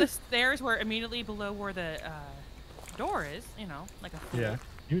 Because I thought the stairs were immediately below where the door is. You know, like a. Fool. Yeah,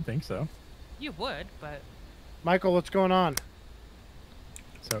 you would think so. You would, but. Michael, what's going on?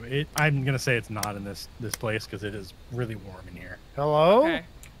 So I'm gonna say it's not in this place because it is really warm in here. Hello? Okay.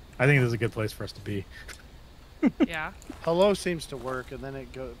 I think this is a good place for us to be. Yeah. Hello seems to work, and then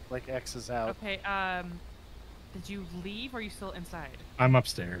it go like X's out. Okay. Did you leave or are you still inside? I'm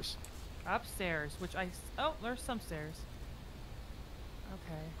upstairs. Upstairs, which oh, there's some stairs.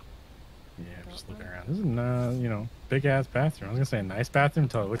 Okay. Yeah, just looking around. This is a big ass bathroom. I was gonna say a nice bathroom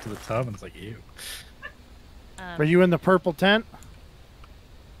until I looked at the tub and it's like, ew. Are you in the purple tent?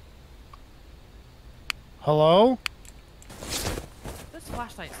 Hello? This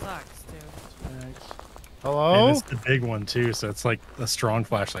flashlight sucks, dude. Hello? And it's the big one too, so it's like a strong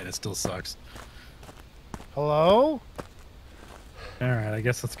flashlight. It still sucks. Hello? All right, I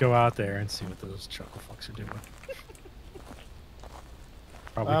guess let's go out there and see what those chuckle fucks are doing.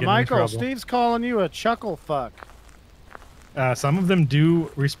 Probably getting in Michael, trouble. Steve's calling you a chuckle fuck. Some of them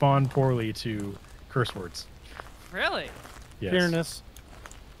do respond poorly to curse words. Really? Yes. Fairness.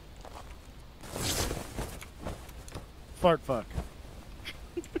 Fart fuck.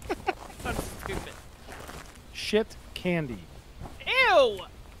 That's stupid. Shit candy. Ew!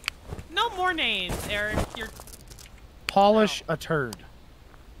 No more names, Eric. You're. Polish a turd.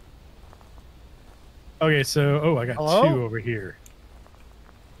 Okay, so I got Hello? 2 over here.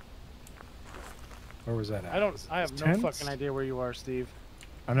 Where was that at? I have no Tents? fucking idea where you are, Steve.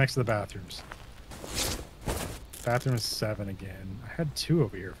 I'm next to the bathrooms. Bathroom is 7 again. I had 2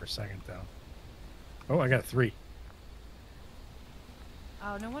 over here for a second though. Oh, I got 3.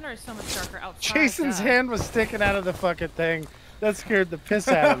 Oh, no wonder it's so much darker outside. Jason's God. hand was sticking out of the fucking thing. That scared the piss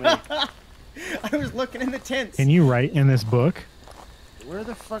out of me. I was looking in the tents. Can you write in this book? Where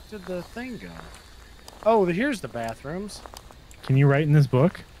the fuck did the thing go? Oh, here's the bathrooms. Can you write in this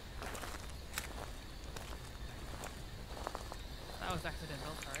book? That was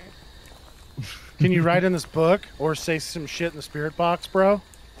accidental, sorry. Can you write in this book or say some shit in the spirit box, bro?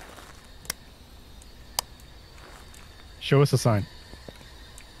 Show us a sign.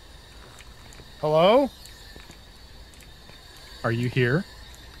 Hello? Are you here?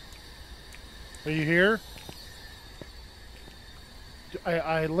 Are you here?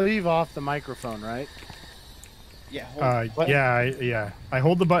 I leave off the microphone, right? Yeah, hold What? Yeah. I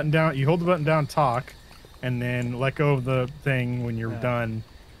hold the button down. You hold the button down, talk, and then let go of the thing when you're done,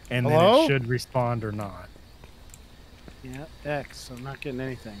 and then Hello? it should respond or not. Yeah, X. I'm not getting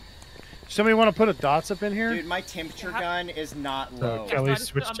anything. Somebody want to put a dots up in here? Dude, my temperature gun is not So low. Kelly, Not just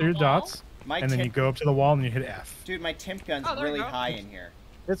switch on to the your wall? dots, My and then you temp, go up to the wall and you hit F. dude, my temp gun's Oh, there you really go. high in here.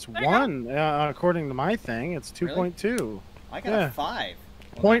 It's There you go. 1, according to my thing. It's 2.2. I got Yeah. a 5.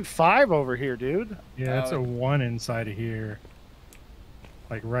 0.5 over here, dude. Yeah, that's Oh. a 1 inside of here.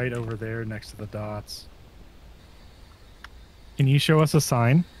 Like right over there next to the dots. Can you show us a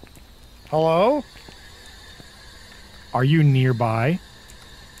sign? Hello? Are you nearby? I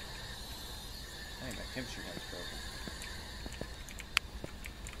think my temperature gun's broken.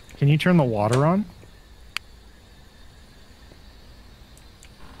 Can you turn the water on?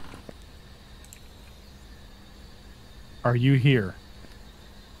 Are you here?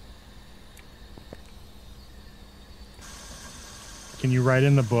 Can you write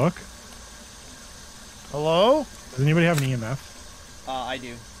in the book? Hello? Does anybody have an EMF? I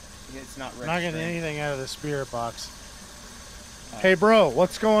do. It's not I'm not getting registering. anything out of the spirit box. Hey, bro,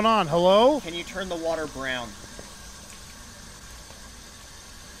 what's going on? Hello? Can you turn the water brown?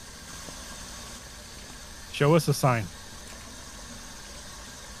 Show us a sign.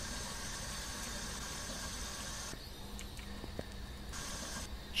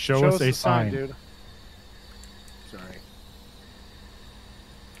 Show us a the sign. dude. Sorry.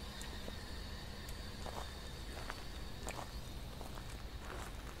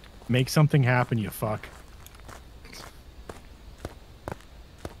 Make something happen, you fuck.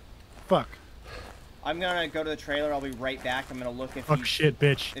 Fuck. I'm gonna go to the trailer. I'll be right back. I'm gonna look if Fuck he's, shit,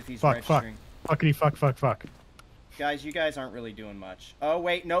 bitch. if he's Fuck, fuck. registering. Fuckity fuck, fuck, fuck. Guys, you guys aren't really doing much. Oh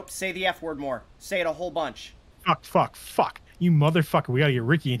wait, nope. Say the F word more. Say it a whole bunch. Fuck, fuck, fuck. You motherfucker. We gotta get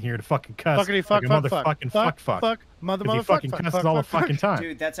Ricky in here to fucking cuss. Fuckity fuck, like a fuck, motherfucking fuck, fuck. Mother, 'Cause he motherfucker, fucking fuck, cusses fuck, all the fuck, fucking time.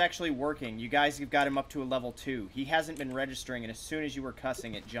 Dude, that's actually working. You guys have got him up to a level 2. He hasn't been registering, and as soon as you were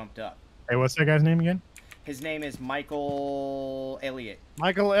cussing, it jumped up. Hey, what's that guy's name again? His name is Michael Elliott.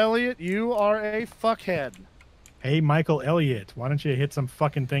 Michael Elliott, you are a fuckhead. Hey, Michael Elliott. Why don't you hit some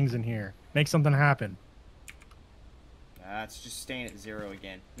fucking things in here? Make something happen. It's just staying at 0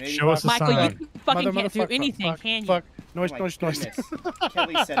 again. Maybe Show us a Michael, sign. you fucking Mother, can't do motherfucker, anything, fuck, can you? fuck. Oh Noise, my noise, noise. goodness.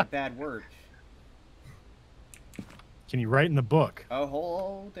 Kelly said a bad word. Can you write in the book? Oh,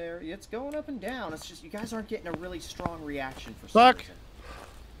 hold there. It's going up and down. It's just you guys aren't getting a really strong reaction for some Fuck. reason.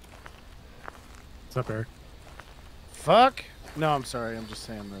 What's up, Eric? Fuck. No, I'm sorry. I'm just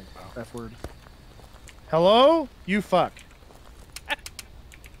saying the F word. Hello? You fuck.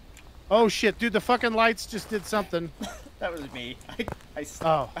 Oh shit, dude, the fucking lights just did something. That was me. I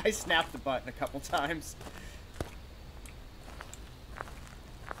snapped the button a couple times. Oh.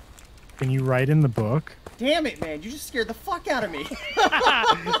 Can you write in the book? Damn it, man! You just scared the fuck out of me.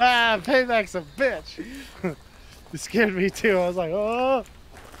 Payback's a bitch. You scared me too. I was like, oh.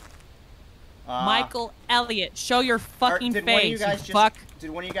 Michael Elliott, show your fucking did one of you face, guys you just, fuck. Did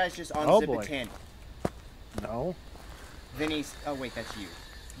one of you guys just Oh, unzip boy. a tent? No. Vinny's. Oh wait, that's you.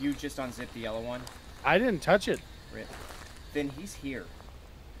 You just unzipped the yellow one. I didn't touch it. Rip. Then he's here.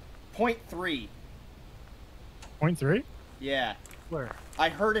 Point 3. 0.3? Yeah. Where? I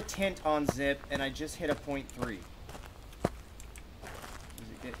heard a tent on zip, and I just hit a point 3. Does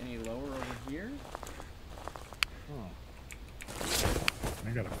it get any lower over here? Oh.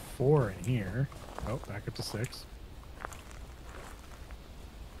 I got a 4 in here. Oh, back up to 6.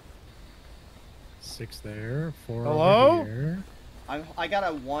 6 there. 4 Hello? over here. I got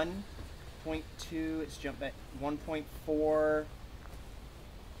a 1.2. It's jumped back. 1.4.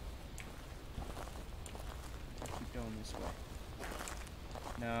 Keep going this way.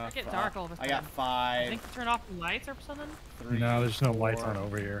 No. It get fuck. dark all of a I got sudden. I 5. think you turn off the lights or something. 3. No, there's no lights 4. on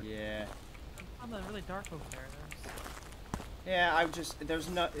over here. Yeah. On the really dark over there. Yeah, there's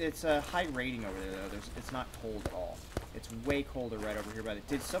no, it's a high rating over there though. It's not cold at all. It's way colder right over here by the,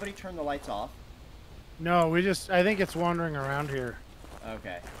 did somebody turn the lights off? No, I think it's wandering around here.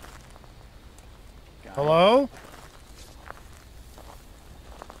 Okay. Got Hello?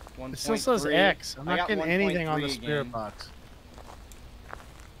 It. It still says 1.3. X. I'm I not got getting anything on the 1.3 spirit again. box.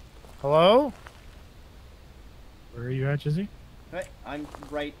 Hello? Where are you at, Jizzy? Hey, I'm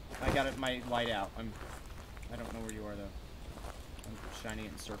right. I got it, my light out. I don't know where you are though. I'm shining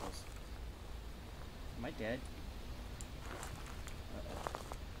it in circles. Am I dead? Uh-oh.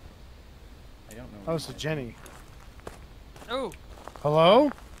 I don't know. Oh, so Jenny. Oh.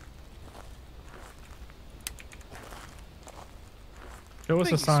 Hello? Show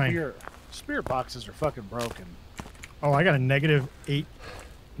us a sign. Spirit boxes are fucking broken. Oh, I got a -8,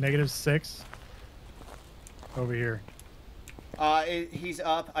 -6 over here. He's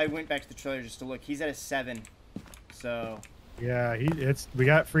up. I went back to the trailer just to look. He's at a 7. So. Yeah, we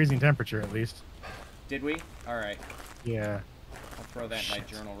got freezing temperature at least. Did we? All right. Yeah. I'll throw that in my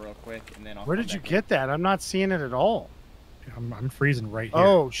journal real quick, and then I'll. Where did you get that? I'm not seeing it at all. I'm freezing right here.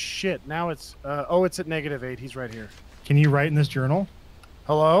 Oh shit! Now it's it's at -8. He's right here. Can you write in this journal?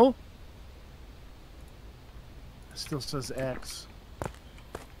 Hello? It still says X.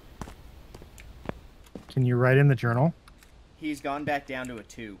 Can you write in the journal? He's gone back down to a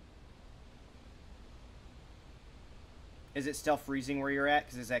 2. Is it still freezing where you're at?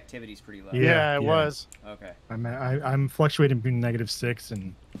 Because his activity's pretty low. Yeah, it was. Okay. I'm fluctuating between -6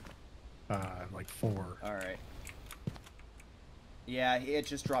 and like 4. All right. Yeah, it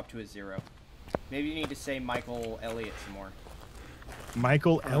just dropped to a 0. Maybe you need to say Michael Elliott some more.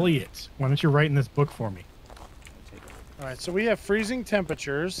 Michael Elliott. Why don't you write in this book for me? All right, so we have freezing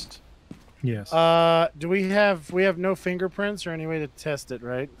temperatures. Yes. Do we have no fingerprints or any way to test it,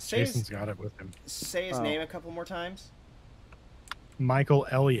 right? Jason's got it with him. Say his name a couple more times. Michael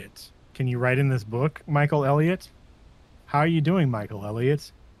Elliott. Can you write in this book, Michael Elliott? How are you doing, Michael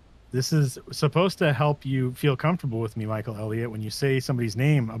Elliott? This is supposed to help you feel comfortable with me, Michael Elliott, when you say somebody's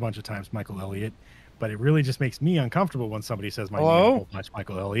name a bunch of times, Michael Elliott. But it really just makes me uncomfortable when somebody says my name a whole bunch,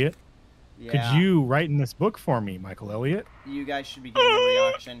 Michael Elliott. Yeah. Could you write in this book for me, Michael Elliott? You guys should be getting a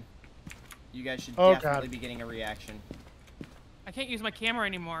reaction. You guys should definitely be getting a reaction. I can't use my camera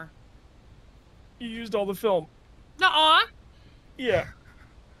anymore. You used all the film. Nuh-uh. Yeah.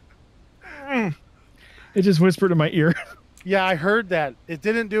 It just whispered in my ear. Yeah, I heard that. It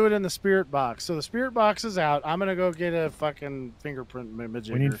didn't do it in the spirit box. So the spirit box is out. I'm going to go get a fucking fingerprint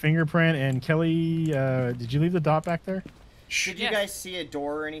We need fingerprint. And Kelly, did you leave the dot back there? Did you guys see a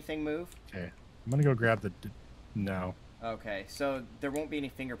door or anything move? Okay. I'm going to go grab the... No. Okay, so there won't be any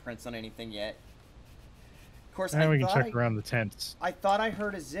fingerprints on anything yet. Of course, Now we can check around the tents. I thought I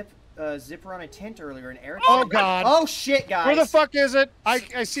heard a zipper on a tent earlier, and Erik. Oh God! Oh shit, guys! Where the fuck is it?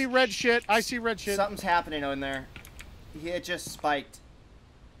 I see red shit. I see red shit. Something's happening in there. It just spiked.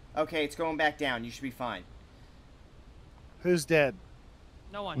 Okay, it's going back down. You should be fine. Who's dead?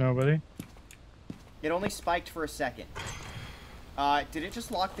 No one. Nobody. It only spiked for a second. Did it just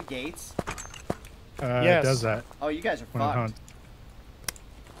lock the gates? Yes. It does that. Oh, you guys are when it fucked. hunts.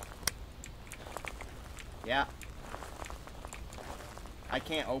 Yeah. I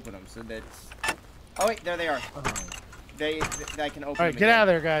can't open them, so that's... Oh, wait, there they are. I can open them. All right, get out of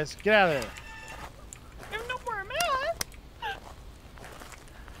there, guys. Get out of there. I don't know where I'm at.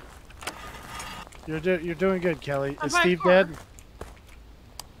 You're doing good, Kelly. I'm Is by Steve car.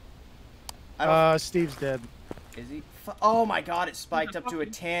 dead? Steve's dead. Is he? Oh my god, it spiked up to a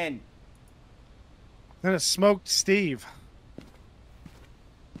 10. Then it smoked Steve.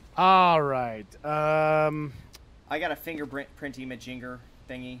 All right. I got a fingerprint imaginger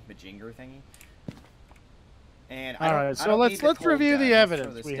thingy. And all right. So let's review the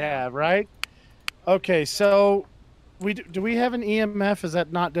evidence we have, right? Okay. So do we have an EMF? Has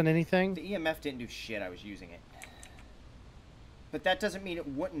that not done anything? The EMF didn't do shit. I was using it. But that doesn't mean it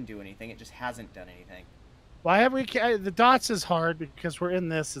wouldn't do anything. It just hasn't done anything. Why have we? The dots is hard because we're in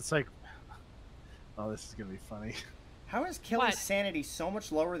this. It's like, oh, this is gonna be funny. How is Kelly's sanity so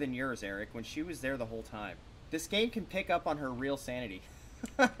much lower than yours, Erik, when she was there the whole time? This game can pick up on her real sanity.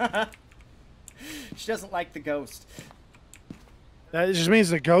 She doesn't like the ghost. That just means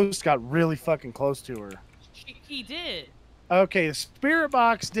the ghost got really fucking close to her. He did. Okay, the spirit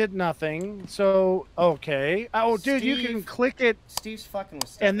box did nothing. So okay. Oh, dude, you can click it. Steve's fucking with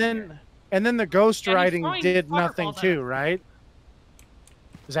stuff. And then the ghost And he's writing throwing did nothing waterballs at too, us. right?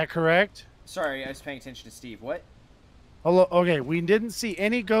 Is that correct? Sorry, I was paying attention to Steve. What? Hello. Okay, we didn't see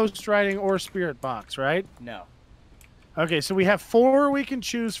any ghost writing or spirit box, right? No. Okay, so we have 4 we can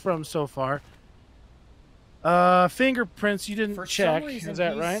choose from so far. Fingerprints. You didn't For check. some reason, Is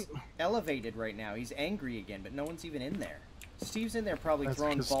that he's right? elevated right now. He's angry again, but no one's even in there. Steve's in there probably That's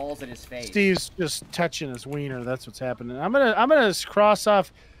throwing 'cause balls at his face. Steve's just touching his wiener. That's what's happening. I'm gonna cross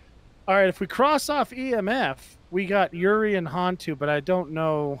off. All right, if we cross off EMF, we got Yuri and Hantu, but I don't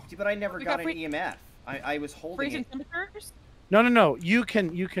know. See, but I never We got got an EMF. I was holding Freezing it. temperatures? No. You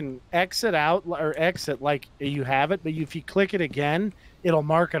can exit out or exit like you have it, but if you click it again, it'll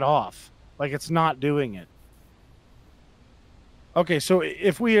mark it off like it's not doing it. Okay, so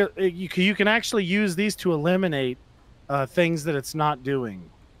if we you can actually use these to eliminate things that it's not doing.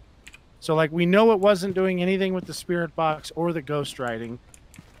 So like we know it wasn't doing anything with the spirit box or the ghost writing,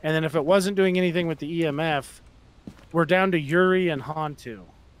 and then if it wasn't doing anything with the EMF, we're down to Yuri and Hantu.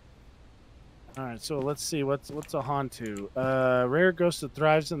 All right, so let's see what's a Hantu. Rare ghost that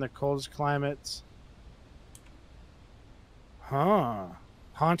thrives in the coldest climates. Huh.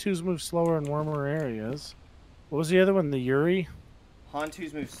 Hantus move slower in warmer areas. What was the other one? The Yuri?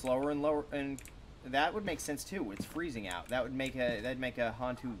 Hantus move slower and lower, and that would make sense too. It's freezing out. That'd make a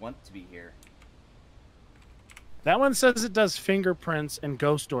Hantu want to be here. That one says it does fingerprints and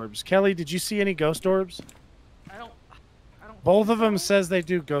ghost orbs. Kelly, did you see any ghost orbs? I don't. Both of them says they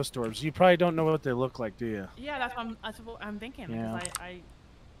do ghost orbs. You probably don't know what they look like, do you? Yeah, that's what I'm thinking. Yeah. Because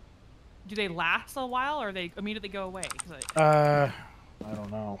do they last a while or they immediately go away? 'Cause I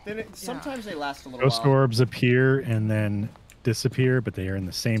don't know. Sometimes they last a little Ghost while. orbs appear and then disappear, but they are in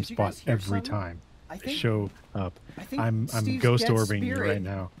the same Did you guys spot hear every something? time. I They think show up. I think I'm Steve's ghost dead orbing you spirit. right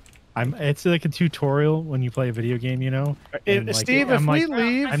now. It's like a tutorial when you play a video game, you know. And, like, Steve, I'm if like, we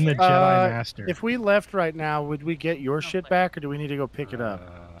leave, I'm the Jedi Master. if we left right now, would we get your shit back, or do we need to go pick it up?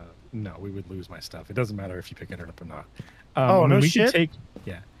 No, we would lose my stuff. It doesn't matter if you pick it up or not. Oh, no we shit? Could take,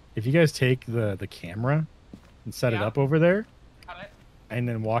 yeah. If you guys take the camera and set it Yeah. up over there, got it. and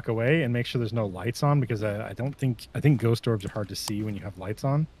then walk away and make sure there's no lights on, because I think ghost orbs are hard to see when you have lights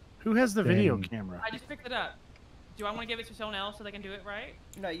on. Who has the video Then- camera? I just picked it up. Do I want to give it to someone else so they can do it right?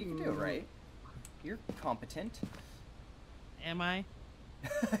 No, you can do it right. You're competent. Am I?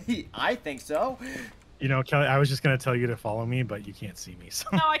 I think so. You know, Kelly, I was just gonna tell you to follow me, but you can't see me. So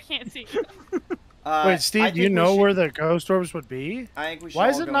No, I can't see. Wait, Steve, do you know where the ghost orbs would be? I think we should Why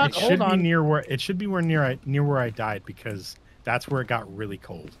is all it go not- it in. hold should be on. near where it should be near where I died, because that's where it got really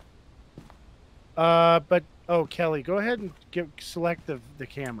cold. But Kelly, go ahead and select the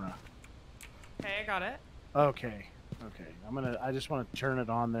camera. Okay, I got it. Okay. I just want to turn it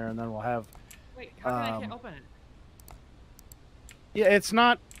on there, and then we'll have. Wait, how can I can't open it? Yeah, it's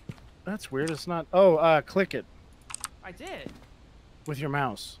not. That's weird. It's not. Oh, click it I did. with your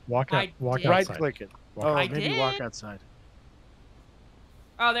mouse. Walk I walk did. Right outside. click it. Walk Oh, I maybe walk did. outside.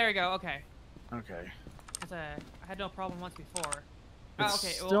 Oh, there you go. Okay. Okay. 'Cause, I had no problem once before. It's Oh, okay.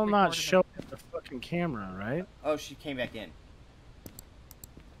 it will still not record it. showing the fucking camera, right? Oh, she came back in.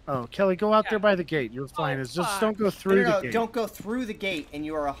 Oh, Kelly, go out Yeah. there by the gate. You're fine. Oh, It's just fuck. don't go No, through no, the gate. don't go through the gate, and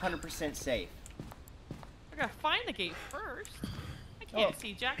you are 100% safe. I gotta find the gate first. I can't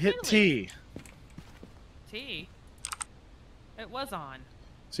see Jack. Hit Diddley. T. T. It was on.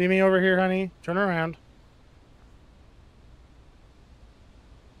 See me over here, honey? Turn around.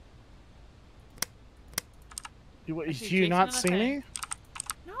 Do I see you Jason not in the see thing. me?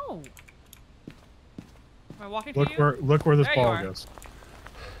 No. Am I walking Look to you? look where this There you ball are. goes.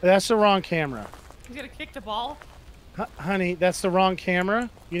 That's the wrong camera. He's gonna kick the ball. Honey, that's the wrong camera.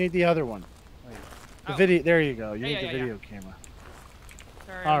 You need the other one. The Oh. video. There you go. You Yeah, need yeah, the yeah. video camera.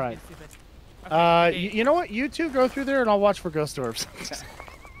 Sorry, All I was right. being stupid. Okay, You, gate. you know what? You two go through there, and I'll watch for ghost orbs.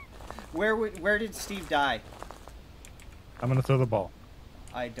 Where did Steve die? I'm gonna throw the ball.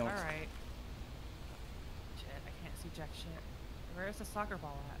 I don't. All right. Shit, I can't see jack shit. Where's the soccer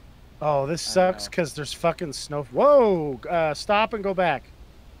ball at? Oh, this I don't sucks know. because there's fucking snow. Whoa! Stop and go back.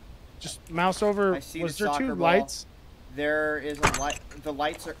 Just mouse over. I see Was the there soccer two ball. lights? There is a light. The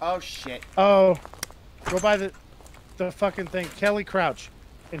lights are. Oh shit! Oh, go by the fucking thing. Kelly, crouch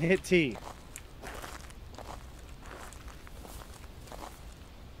and hit T.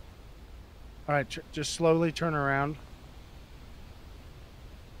 All right, just slowly turn around.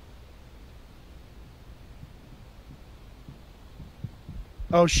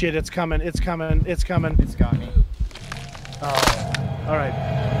 Oh shit! It's coming! It's coming! It's coming! It's got me. Oh, all right.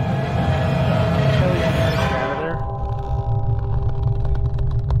 Kelly, get out of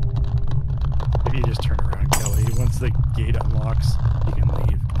there. If you just turn around, Kelly, once the gate unlocks, you can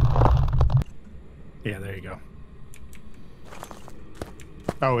leave. Yeah, there you go.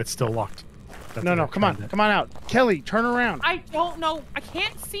 Oh, it's still locked. That's No, what no, I come on, tried to- come on out. Kelly, turn around. I don't know. I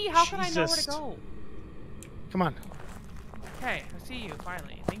can't see. How can I know where to Jesus. go? Come on. Okay, I see you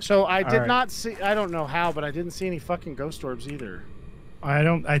finally. Thank So you. I did right. not see. I don't know how, but I didn't see any fucking ghost orbs either. I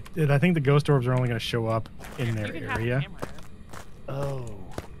don't. I think the ghost orbs are only going to show up in You their can have the area. camera. Oh.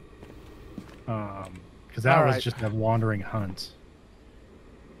 Because that All was right. just a wandering hunt.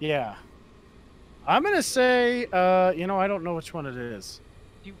 Yeah. I'm gonna say. You know, I don't know which one it is.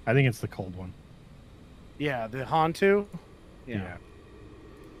 I think it's the cold one. Yeah, the Hantu. Yeah.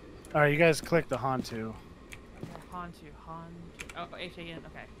 All right, you guys click the Hantu. Okay, Hantu. Oh, H-A-N.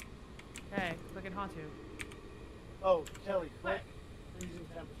 Okay. Okay, click in Hantu. Oh, Kelly, click freezing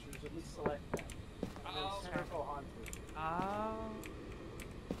temperatures. At least select that. And then Oh, okay. circle Hantu. Oh.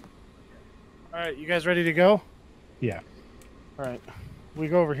 All right, you guys ready to go? Yeah. All right. We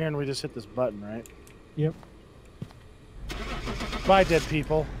go over here and we just hit this button, right? Yep. Bye, dead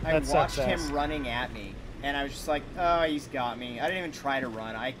people. I That sucks watched him ass. running at me, and I was just like, oh, he's got me. I didn't even try to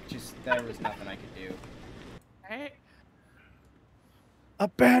run. There was nothing I could do. Hey.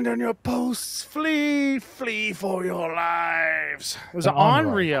 Abandon your posts. Flee. Flee for your lives. It was The on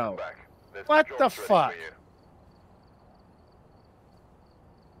Onryo. Rio. Back. There's What jobs the ready for fuck? you.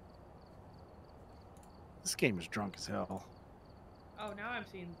 This game is drunk as hell. Oh, now I'm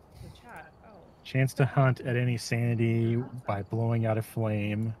seeing the chat. Oh. Chance to hunt at any sanity by blowing out a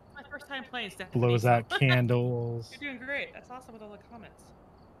flame. My first time playing Stephanie. Blows so- out candles. You're doing great. That's awesome with all the comments.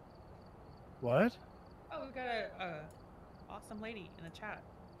 What? Oh, we got a awesome lady in the chat.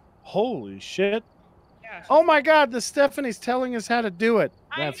 Holy shit. Yeah. Oh my god, the Stephanie's telling us how to do it.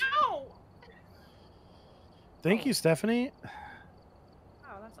 I know. Thank you, Stephanie.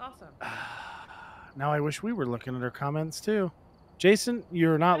 Wow, that's awesome. Now I wish we were looking at her comments too. Jason,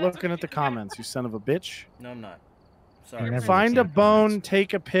 you're not That's looking at the okay. comments, you son of a bitch. No, I'm not. I Sorry. never Find see a the bone, comments.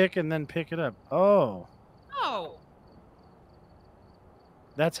 take a pick, and then pick it up. Oh, Oh.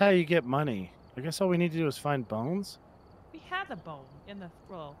 that's how you get money. I guess all we need to do is find bones. We had the bone in the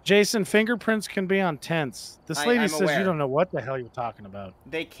well. Jason, fingerprints can be on tents. This lady I'm says aware. you don't know what the hell you're talking about.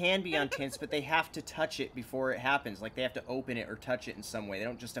 They can be on tints, but they have to touch it before it happens. Like, they have to open it or touch it in some way. They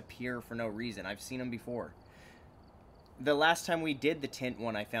don't just appear for no reason. I've seen them before. The last time we did the tint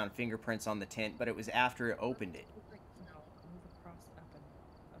one, I found fingerprints on the tint, but it was after it opened it. No, move across up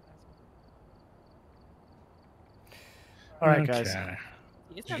and All right, guys. Okay.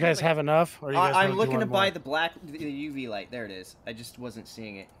 It's Do you not guys really- have enough? Or you guys I'm wanna do looking to one buy more? the UV light. There it is. I just wasn't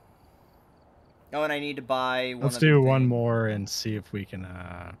seeing it. Oh, and I need to buy one Let's other do one thing. more and see if we can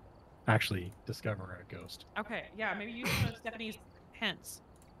actually discover a ghost. Okay, yeah, maybe use one of Stephanie's hints.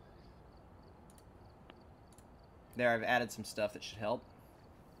 There, I've added some stuff that should help.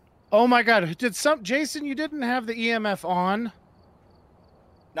 Oh my god, did Jason, you didn't have the EMF on?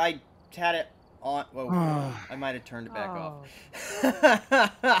 I had it on. Whoa, Oh. I might have turned it back off.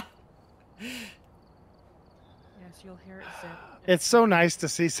 Yes, you'll hear it zip. It's so nice to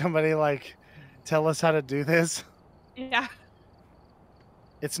see somebody like tell us how to do this. Yeah.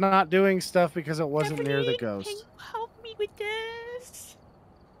 It's not doing stuff because it wasn't near the Stephanie, ghost. Can you help me with this?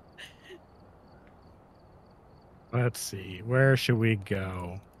 Let's see. Where should we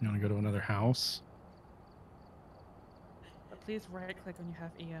go? You want to go to another house? But please right click when you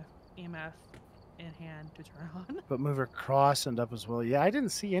have EMF in hand to turn on. But move across and up as well. Yeah, I didn't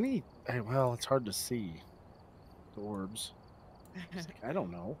see any. Well, it's hard to see the orbs. It's like, I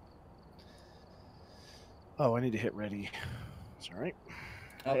don't know. Oh, I need to hit ready. It's all right.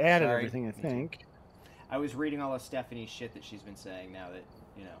 Oh, I added sorry. everything, I Me too. think. I was reading all of Stephanie's shit that she's been saying now that,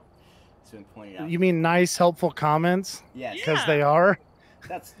 you know, it's been pointed out. You mean nice, helpful comments? Yes, Yeah. Because they are.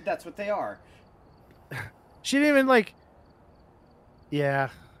 that's what they are. She didn't even like. Yeah.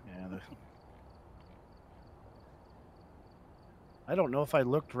 I don't know if I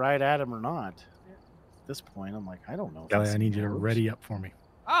looked right at him or not. At this point, I'm like, I don't know. if Kelly, see I need you to orbs. ready up for me.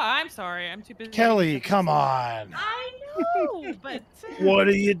 Oh, I'm sorry. I'm too busy. Kelly, come on. I know, but What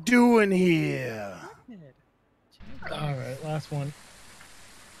are you doing here? All right, last one.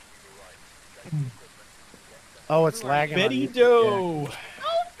 Oh, it's lagging. on Betty YouTube. Doe.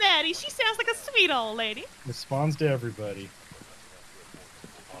 Oh, Betty, she sounds like a sweet old lady. Responds to everybody.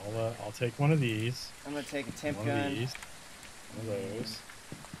 I'll take one of these. I'm gonna take a temp One of gun. these. One of those.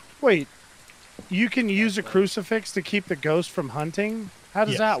 Wait, you can use a crucifix to keep the ghost from hunting? How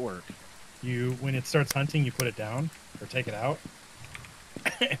does Yes. that work? When it starts hunting, you put it down or take it out,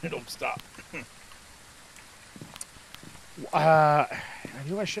 and it'll stop. I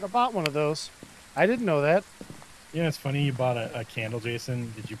knew I should have bought one of those. I didn't know that. Yeah, it's funny. You bought a candle,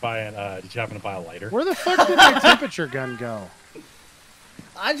 Jason. Did you happen to buy a lighter? Where the fuck did my temperature gun go?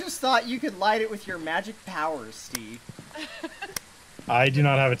 I just thought you could light it with your magic powers, Steve. I do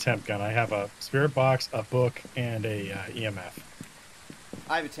not have a temp gun. I have a spirit box, a book, and a EMF.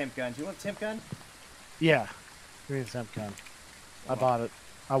 I have a temp gun. Do you want a temp gun? Yeah. Give me a temp gun. I bought it.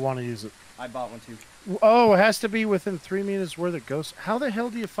 I want to use it. I bought one too. Oh, it has to be within 3 meters where the ghost. How the hell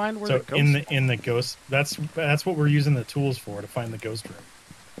do you find where So the ghost? in the ghost, that's what we're using the tools for, to find the ghost room.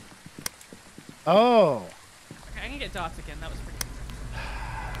 Oh. Okay, I can get dots again. That was pretty.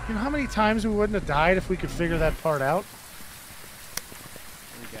 You know how many times we wouldn't have died if we could figure that part out?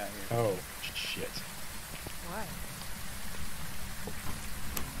 What do we got here? Oh shit! What?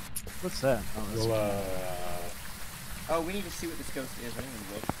 What's that? Oh, that's Well, Oh, we need to see what this ghost is. We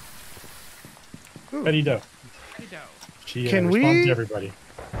didn't look. Betty Doe. Pretty dope. She Can responds we- to everybody.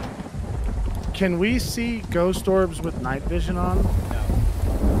 Can we see ghost orbs with night vision on?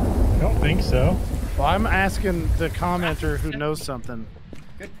 No. I don't think so. Well, I'm asking the commenter who knows something.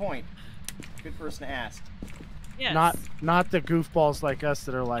 Good point. Good person to ask. Yes. Not the goofballs like us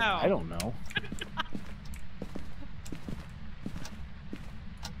that are like, No. I don't know.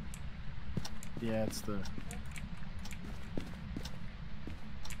 Yeah, it's the.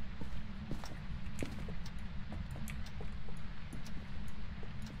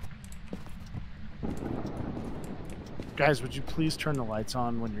 Guys, would you please turn the lights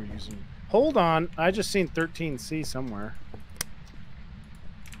on when you're using... Hold on. I just seen 13C somewhere.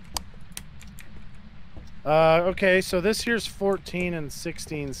 Okay, so this here's 14 and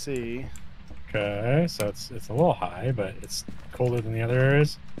 16C. Okay, so it's a little high, but it's colder than the other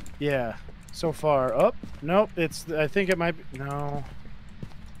areas. Yeah, so far. Up? Nope, it's... I think it might be... No.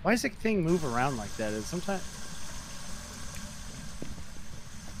 Why does the thing move around like that? Is sometimes...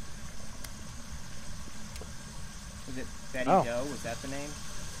 Was it Betty Oh. Doe? Was that the name?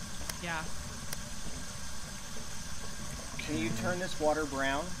 Yeah. Can you turn this water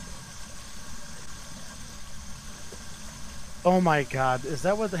brown? Oh my god, is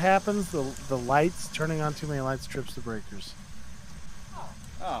that what happens? The lights, turning on too many lights trips the breakers.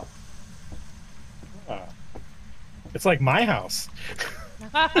 Oh. Ah. It's like my house.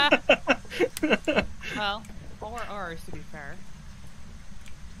 Well, or ours, to be fair.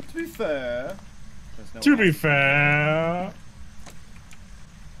 To be fair. there's no To be light. fair.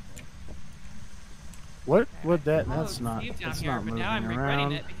 What would that? Oh, That's not. Steve down That's here, not but moving now I'm regretting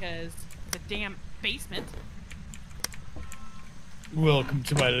around. it because the damn basement. Welcome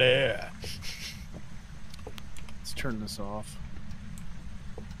to my lair. Let's turn this off.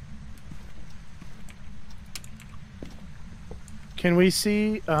 Can we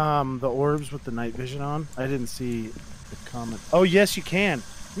see the orbs with the night vision on? I didn't see the comment. Oh yes, you can.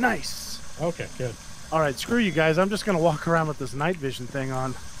 Nice. Okay, good. All right, screw you guys. I'm just gonna walk around with this night vision thing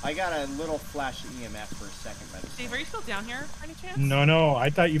on. I got a little flash of EMF for a second. But Steve, are you still down here, by any chance? No, I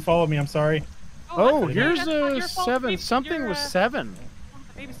thought you followed me. I'm sorry. Oh, that's okay. here's That's not a your fault, 7. Steve. Something You're, was 7.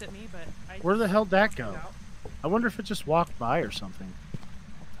 babysit me, but I Where the hell did that go? figured out. I wonder if it just walked by or something.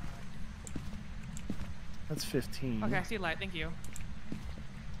 That's 15. Okay, I see light. Thank you.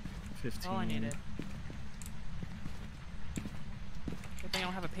 15. That's all I needed. Good thing I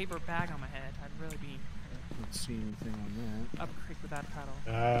don't have a paper bag on my head. I'd really be Don't see anything on that. up creek without a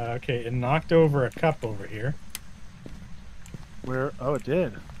paddle. Okay, it knocked over a cup over here. Where? Oh, it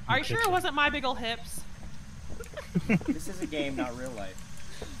did. Are you sure it kitchen. wasn't my big ol' hips? this is a game, not real life.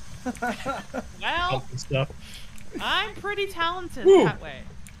 Well, And stuff. I'm pretty talented Woo. that way.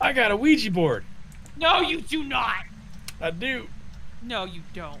 I got a Ouija board. No, you do not. I do. No, you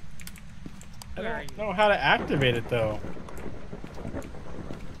don't. I Where are you? don't know how to activate it though.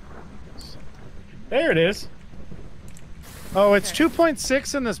 There it is. Oh, it's Okay.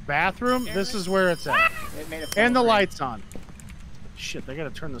 2.6 in this bathroom. This is where it's at. It made a And the phone ring. lights on. Shit, they gotta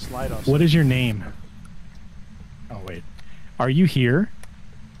turn this light off. What is your name? Oh wait, are you here?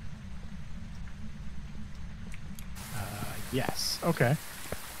 Yes. Okay.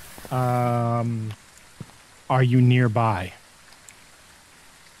 Are you nearby?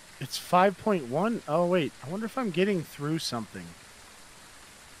 It's 5.1. Oh wait, I wonder if I'm getting through something.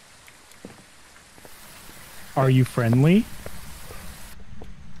 Are you friendly?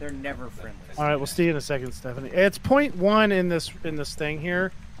 They're never friendly. All right, we'll see you in a second, Stephanie. It's 0.1 in this thing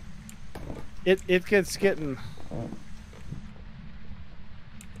here. It gets getting.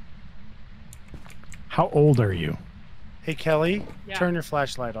 How old are you? Hey Kelly, Yeah. turn your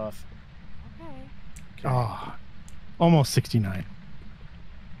flashlight off. Okay. Oh, almost 69.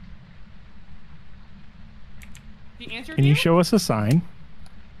 He answered Can you show us a sign?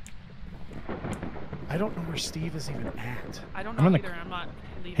 I don't know where Steve is even at. I don't I'm know in the- either. I'm not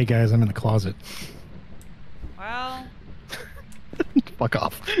leaving. Hey guys, I'm in the closet. Well, Fuck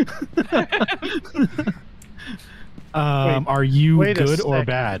off. Are you wait a good or second.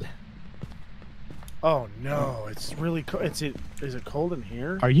 bad? Oh no, it's really cold. Is it cold in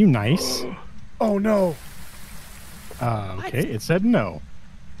here? Are you nice? Oh no, Okay, it said no.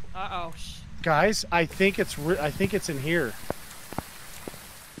 Uh-oh. guys, I think it's in here.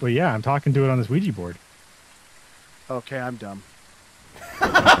 Well, yeah, I'm talking to it on this Ouija board. Okay, I'm dumb.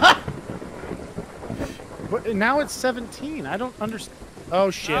 But now it's 17. I don't understand. Oh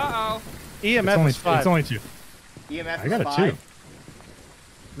shit. Uh-oh. EMF is 5. It's only 2. EMF I got is a 5. 2.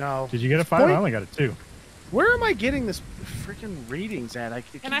 No. Did you get a 5? I only got a 2. Where am I getting this freaking readings at? It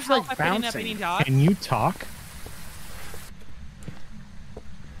Can I keeps help like by putting up bouncing. any dots? Can you talk?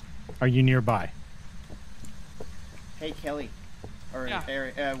 Are you nearby? Hey, Kelly. Or Yeah.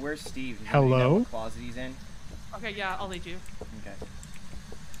 Erik, where's Steve? Does Hello? anybody know what closet he's in? Okay, yeah, I'll lead you. Okay.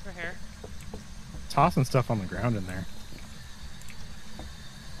 Right here. Tossing stuff on the ground in there.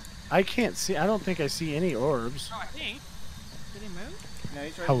 I can't see. I don't think I see any orbs. Oh, I think. Did he move? No,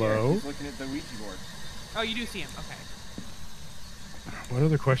 he's right Hello? here. He's looking at the Ouija board. Oh, you do see him. Okay. What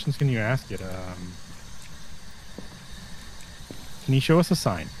other questions can you ask it? Can you show us a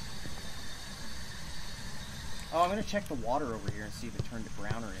sign? Oh, I'm gonna check the water over here and see if it turned to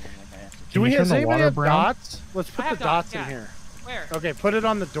brown or anything like I have to. Can Do you we turn have the anybody water have brown? dots? Let's put I the have dots dots, in yeah. here. Where? Okay, put it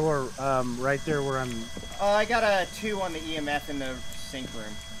on the door, right there where I'm. Oh, I got a 2 on the EMF in the sink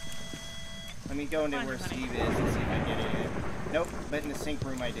room. Let me go into Fine, where honey. Steve is and see if I get it. Nope, but in the sink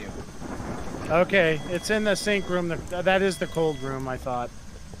room I do. Okay, it's in the sink room. That is the cold room, I thought.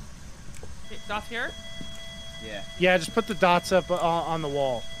 Okay, dots here? Yeah. Yeah, just put the dots up on the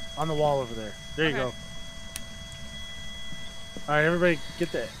wall. On the wall over there. There you Okay. go. All right, everybody,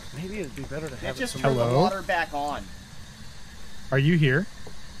 get that. Maybe it'd be better to It have it just somewhere. turned the Hello? water back on. Are you here?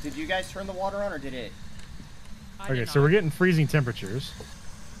 Did you guys turn the water on or did it? I Okay, did so not. we're getting freezing temperatures.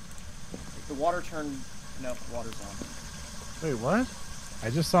 The water turned. No, water's on. Wait, what?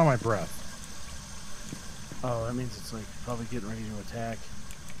 I just saw my breath. Oh, that means it's like probably getting ready to attack.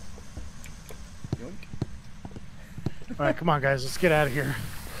 Yoink. All right, come on, guys, let's get out of here.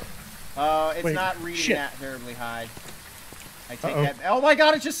 It's Wait, not reading shit. that terribly high. I take Uh-oh. that. Oh my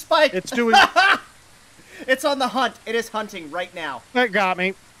god, it just spiked! It's doing. It's on the hunt. It is hunting right now. That got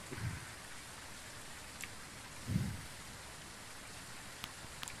me.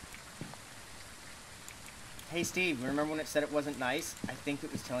 Hey Steve, remember when it said it wasn't nice? I think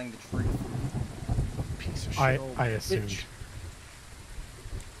it was telling the truth. Piece of shit. I old assumed. bitch.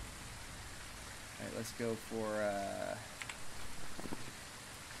 Alright, let's go for,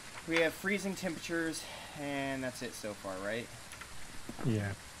 we have freezing temperatures, and that's it so far, right?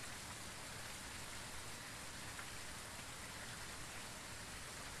 Yeah.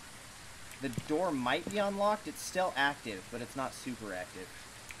 The door might be unlocked. It's still active, but it's not super active.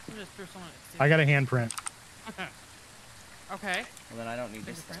 I just threw someone at I got a handprint. Okay. Well, then I don't need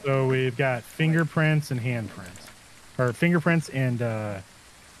this thing. So we've got fingerprints and handprints. Or fingerprints and I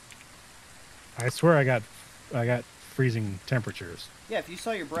swear I got freezing temperatures. Yeah, if you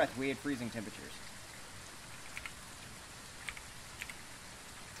saw your breath, we had freezing temperatures.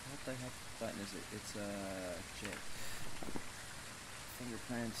 What the heck button is it? It's, shit.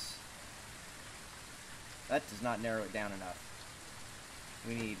 Fingerprints. That does not narrow it down enough.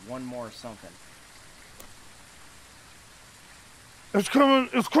 We need one more something. It's coming!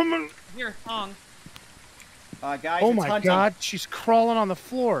 It's coming! Here, Hong. Guys, Oh it's my hunting. god, she's crawling on the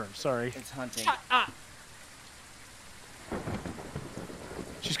floor. Sorry. It's hunting. Shut up.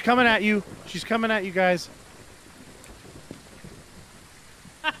 She's coming at you. She's coming at you guys.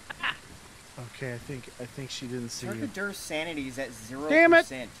 Okay, I think she didn't see you. Turkider's sanity is at 0%. Damn it!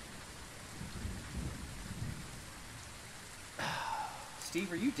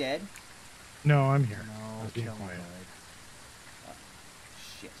 Steve, are you dead? No, I'm here. I No, was being kill me. quiet.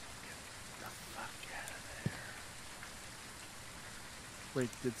 Shit. The fuck out of there. Wait,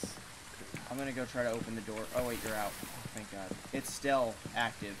 it's... I'm gonna go try to open the door. Oh wait, you're out. Oh, thank God. It's still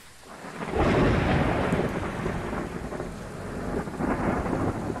active.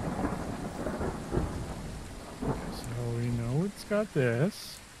 So we know it's got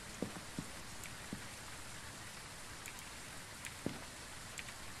this.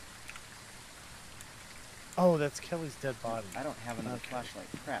 Oh, that's Kelly's dead body. I don't have another Okay. flashlight.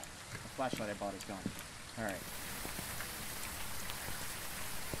 Crap. The flashlight I bought is gone. Alright.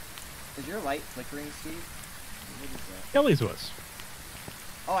 Is your light flickering, Steve? What is that? Kelly's was.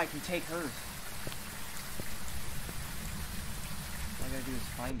 Oh, I can take hers. All I gotta do is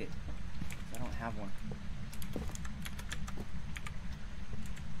find it. I don't have one.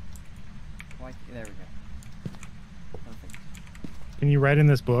 Why? There we go. Perfect. Can you write in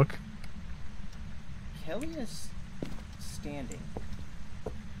this book? Kelly is standing?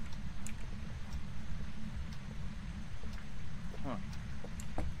 Huh.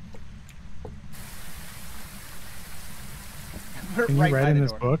 Can you Right write by in the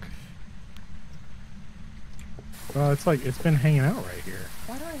this door. book? Well, it's like it's been hanging out right here.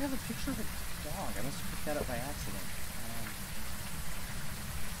 Why do I have a picture of a dog? I must have picked that up by accident.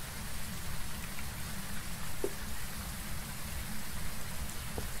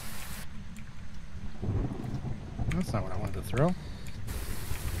 That's not what I wanted to throw.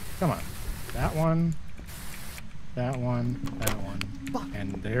 Come on. That one. That one. That one.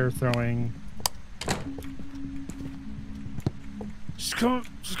 And they're throwing. Just come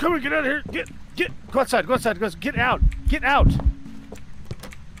and get out of here. Go outside. Go outside. Get out. Get out.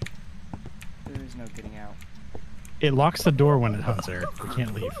 There is no getting out. It locks the door when it hunts, Eric. We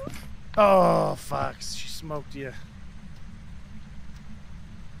can't leave. Oh, fuck. She smoked you.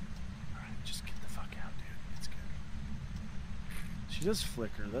 Alright, just get the fuck out, dude. It's good. She does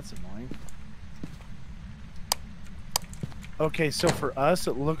flicker. That's annoying. Okay, so for us,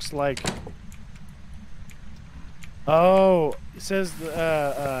 it looks like... Oh, it says,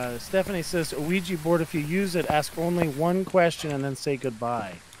 Stephanie says, a Ouija board, if you use it, ask only one question and then say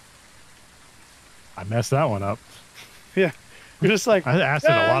goodbye. I messed that one up. Yeah. You're just like... I asked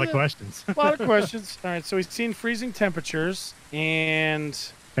it a lot of questions. A lot of questions. All right, so we've seen freezing temperatures and...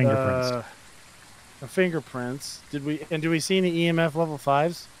 Fingerprints. Fingerprints. Do we see any EMF level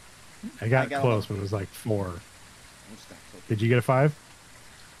 5s? I got got close, one. but it was like 4. I'm just gonna click. Did you get a 5?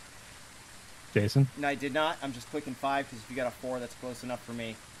 Jason? No, I did not. I'm just clicking 5 because if you got a 4, that's close enough for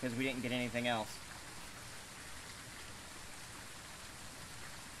me because we didn't get anything else.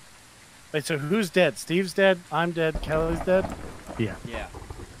 Wait, so who's dead? Steve's dead. I'm dead. Kelly's dead. Yeah. Yeah.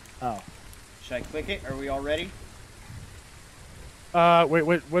 Oh. Should I click it? Are we all ready? Wait.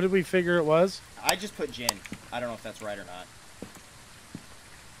 What did we figure it was? I just put Jin. I don't know if that's right or not.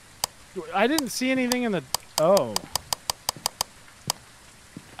 I didn't see anything in the... Oh.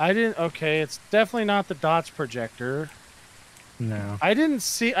 I didn't... Okay, it's definitely not the dots projector. No. I didn't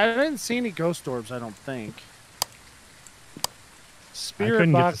see any ghost orbs, I don't think. I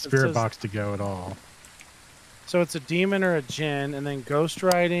couldn't get the spirit box to go at all. So it's a demon or a djinn, and then ghost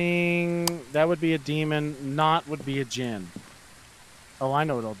writing, that would be a demon, not would be a djinn. Oh, I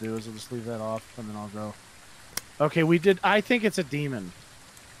know what I'll do is I'll just leave that off, and then I'll go. Okay, I think it's a demon.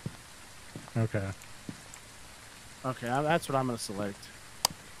 Okay. Okay, that's what I'm going to select.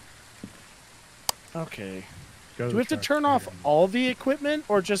 Okay. Go Do we have to turn off all the equipment,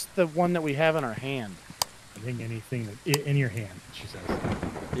 or just the one that we have in our hand? I think anything that in your hand, she says.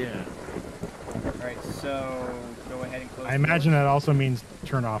 Yeah. Alright, so go ahead and close I the imagine doors. that also means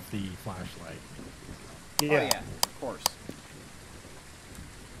turn off the flashlight. Oh, yeah, of course.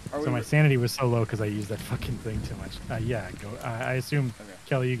 Are So we my sanity was so low because I used that fucking thing too much. Yeah, go. I assume, Okay.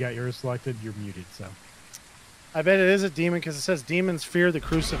 Kelly, you got yours selected. You're muted, so. I bet it is a demon because it says demons fear the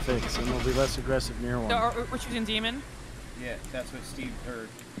crucifix and will be less aggressive near one. So we're choosing demon. Yeah, that's what Steve or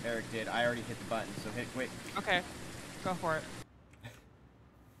Eric did. I already hit the button, so hit quick. Okay, go for it.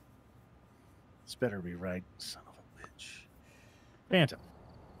 This better be right, son of a bitch. Phantom.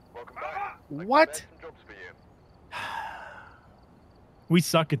 Welcome back. What? There's some jobs for you. We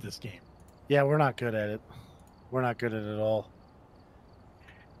suck at this game. Yeah, we're not good at it. We're not good at it at all.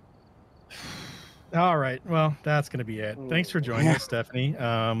 All right. Well, that's going to be it. Thanks for joining us, Stephanie.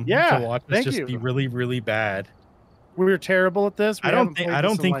 Yeah, to watch us thank just you. be really, really bad. We were terrible at this. I don't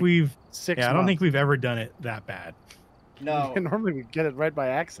think we've 6 I don't months. think we've ever done it that bad. No. Normally we get it right by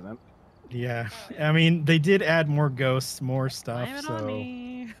accident. Yeah. I mean, they did add more ghosts, more stuff. Blame it on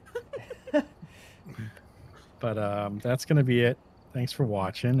me. But that's going to be it. Thanks for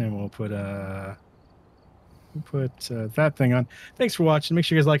watching, and we'll put that thing on. Thanks for watching. Make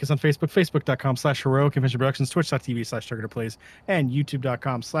sure you guys like us on Facebook, facebook.com/Heroic Adventure Productions, twitch.tv/TargetPlays, and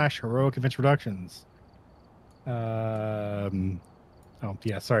youtube.com/Heroic Adventure Productions. Oh,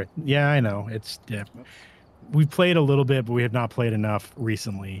 yeah, sorry. Yeah, I know. We've played a little bit, but we have not played enough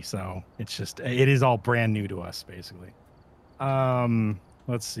recently, so it is all brand new to us, basically.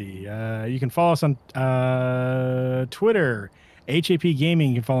 Let's see. You can follow us on Twitter, HAP Gaming.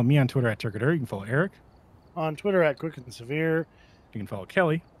 You can follow me on Twitter at Turketer. You can follow Eric. On Twitter at Quick and Severe. You can follow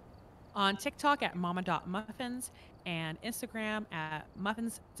Kelly. On TikTok at mama.muffins and Instagram at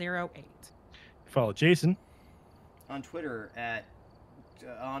muffins08. Follow Jason. On Twitter at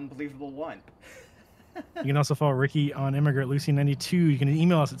Unbelievable1. You can also follow Ricky on Immigrant Lucy92. You can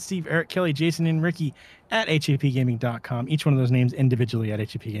email us at Steve, Eric, Kelly, Jason, and Ricky at hapgaming.com. Each one of those names individually at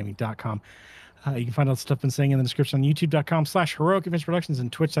hapgaming.com. You can find all the stuff been saying in the description on youtube.com/heroic adventure productions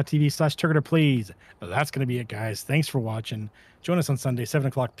and twitch.tv/turgeter, please. But that's going to be it, guys. Thanks for watching. Join us on Sunday,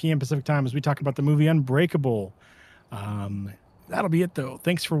 7:00 p.m. Pacific time, as we talk about the movie Unbreakable. That'll be it, though.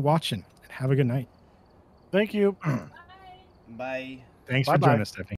 Thanks for watching, and have a good night. Thank you. Bye. Thanks for Bye-bye. joining us, Stephanie.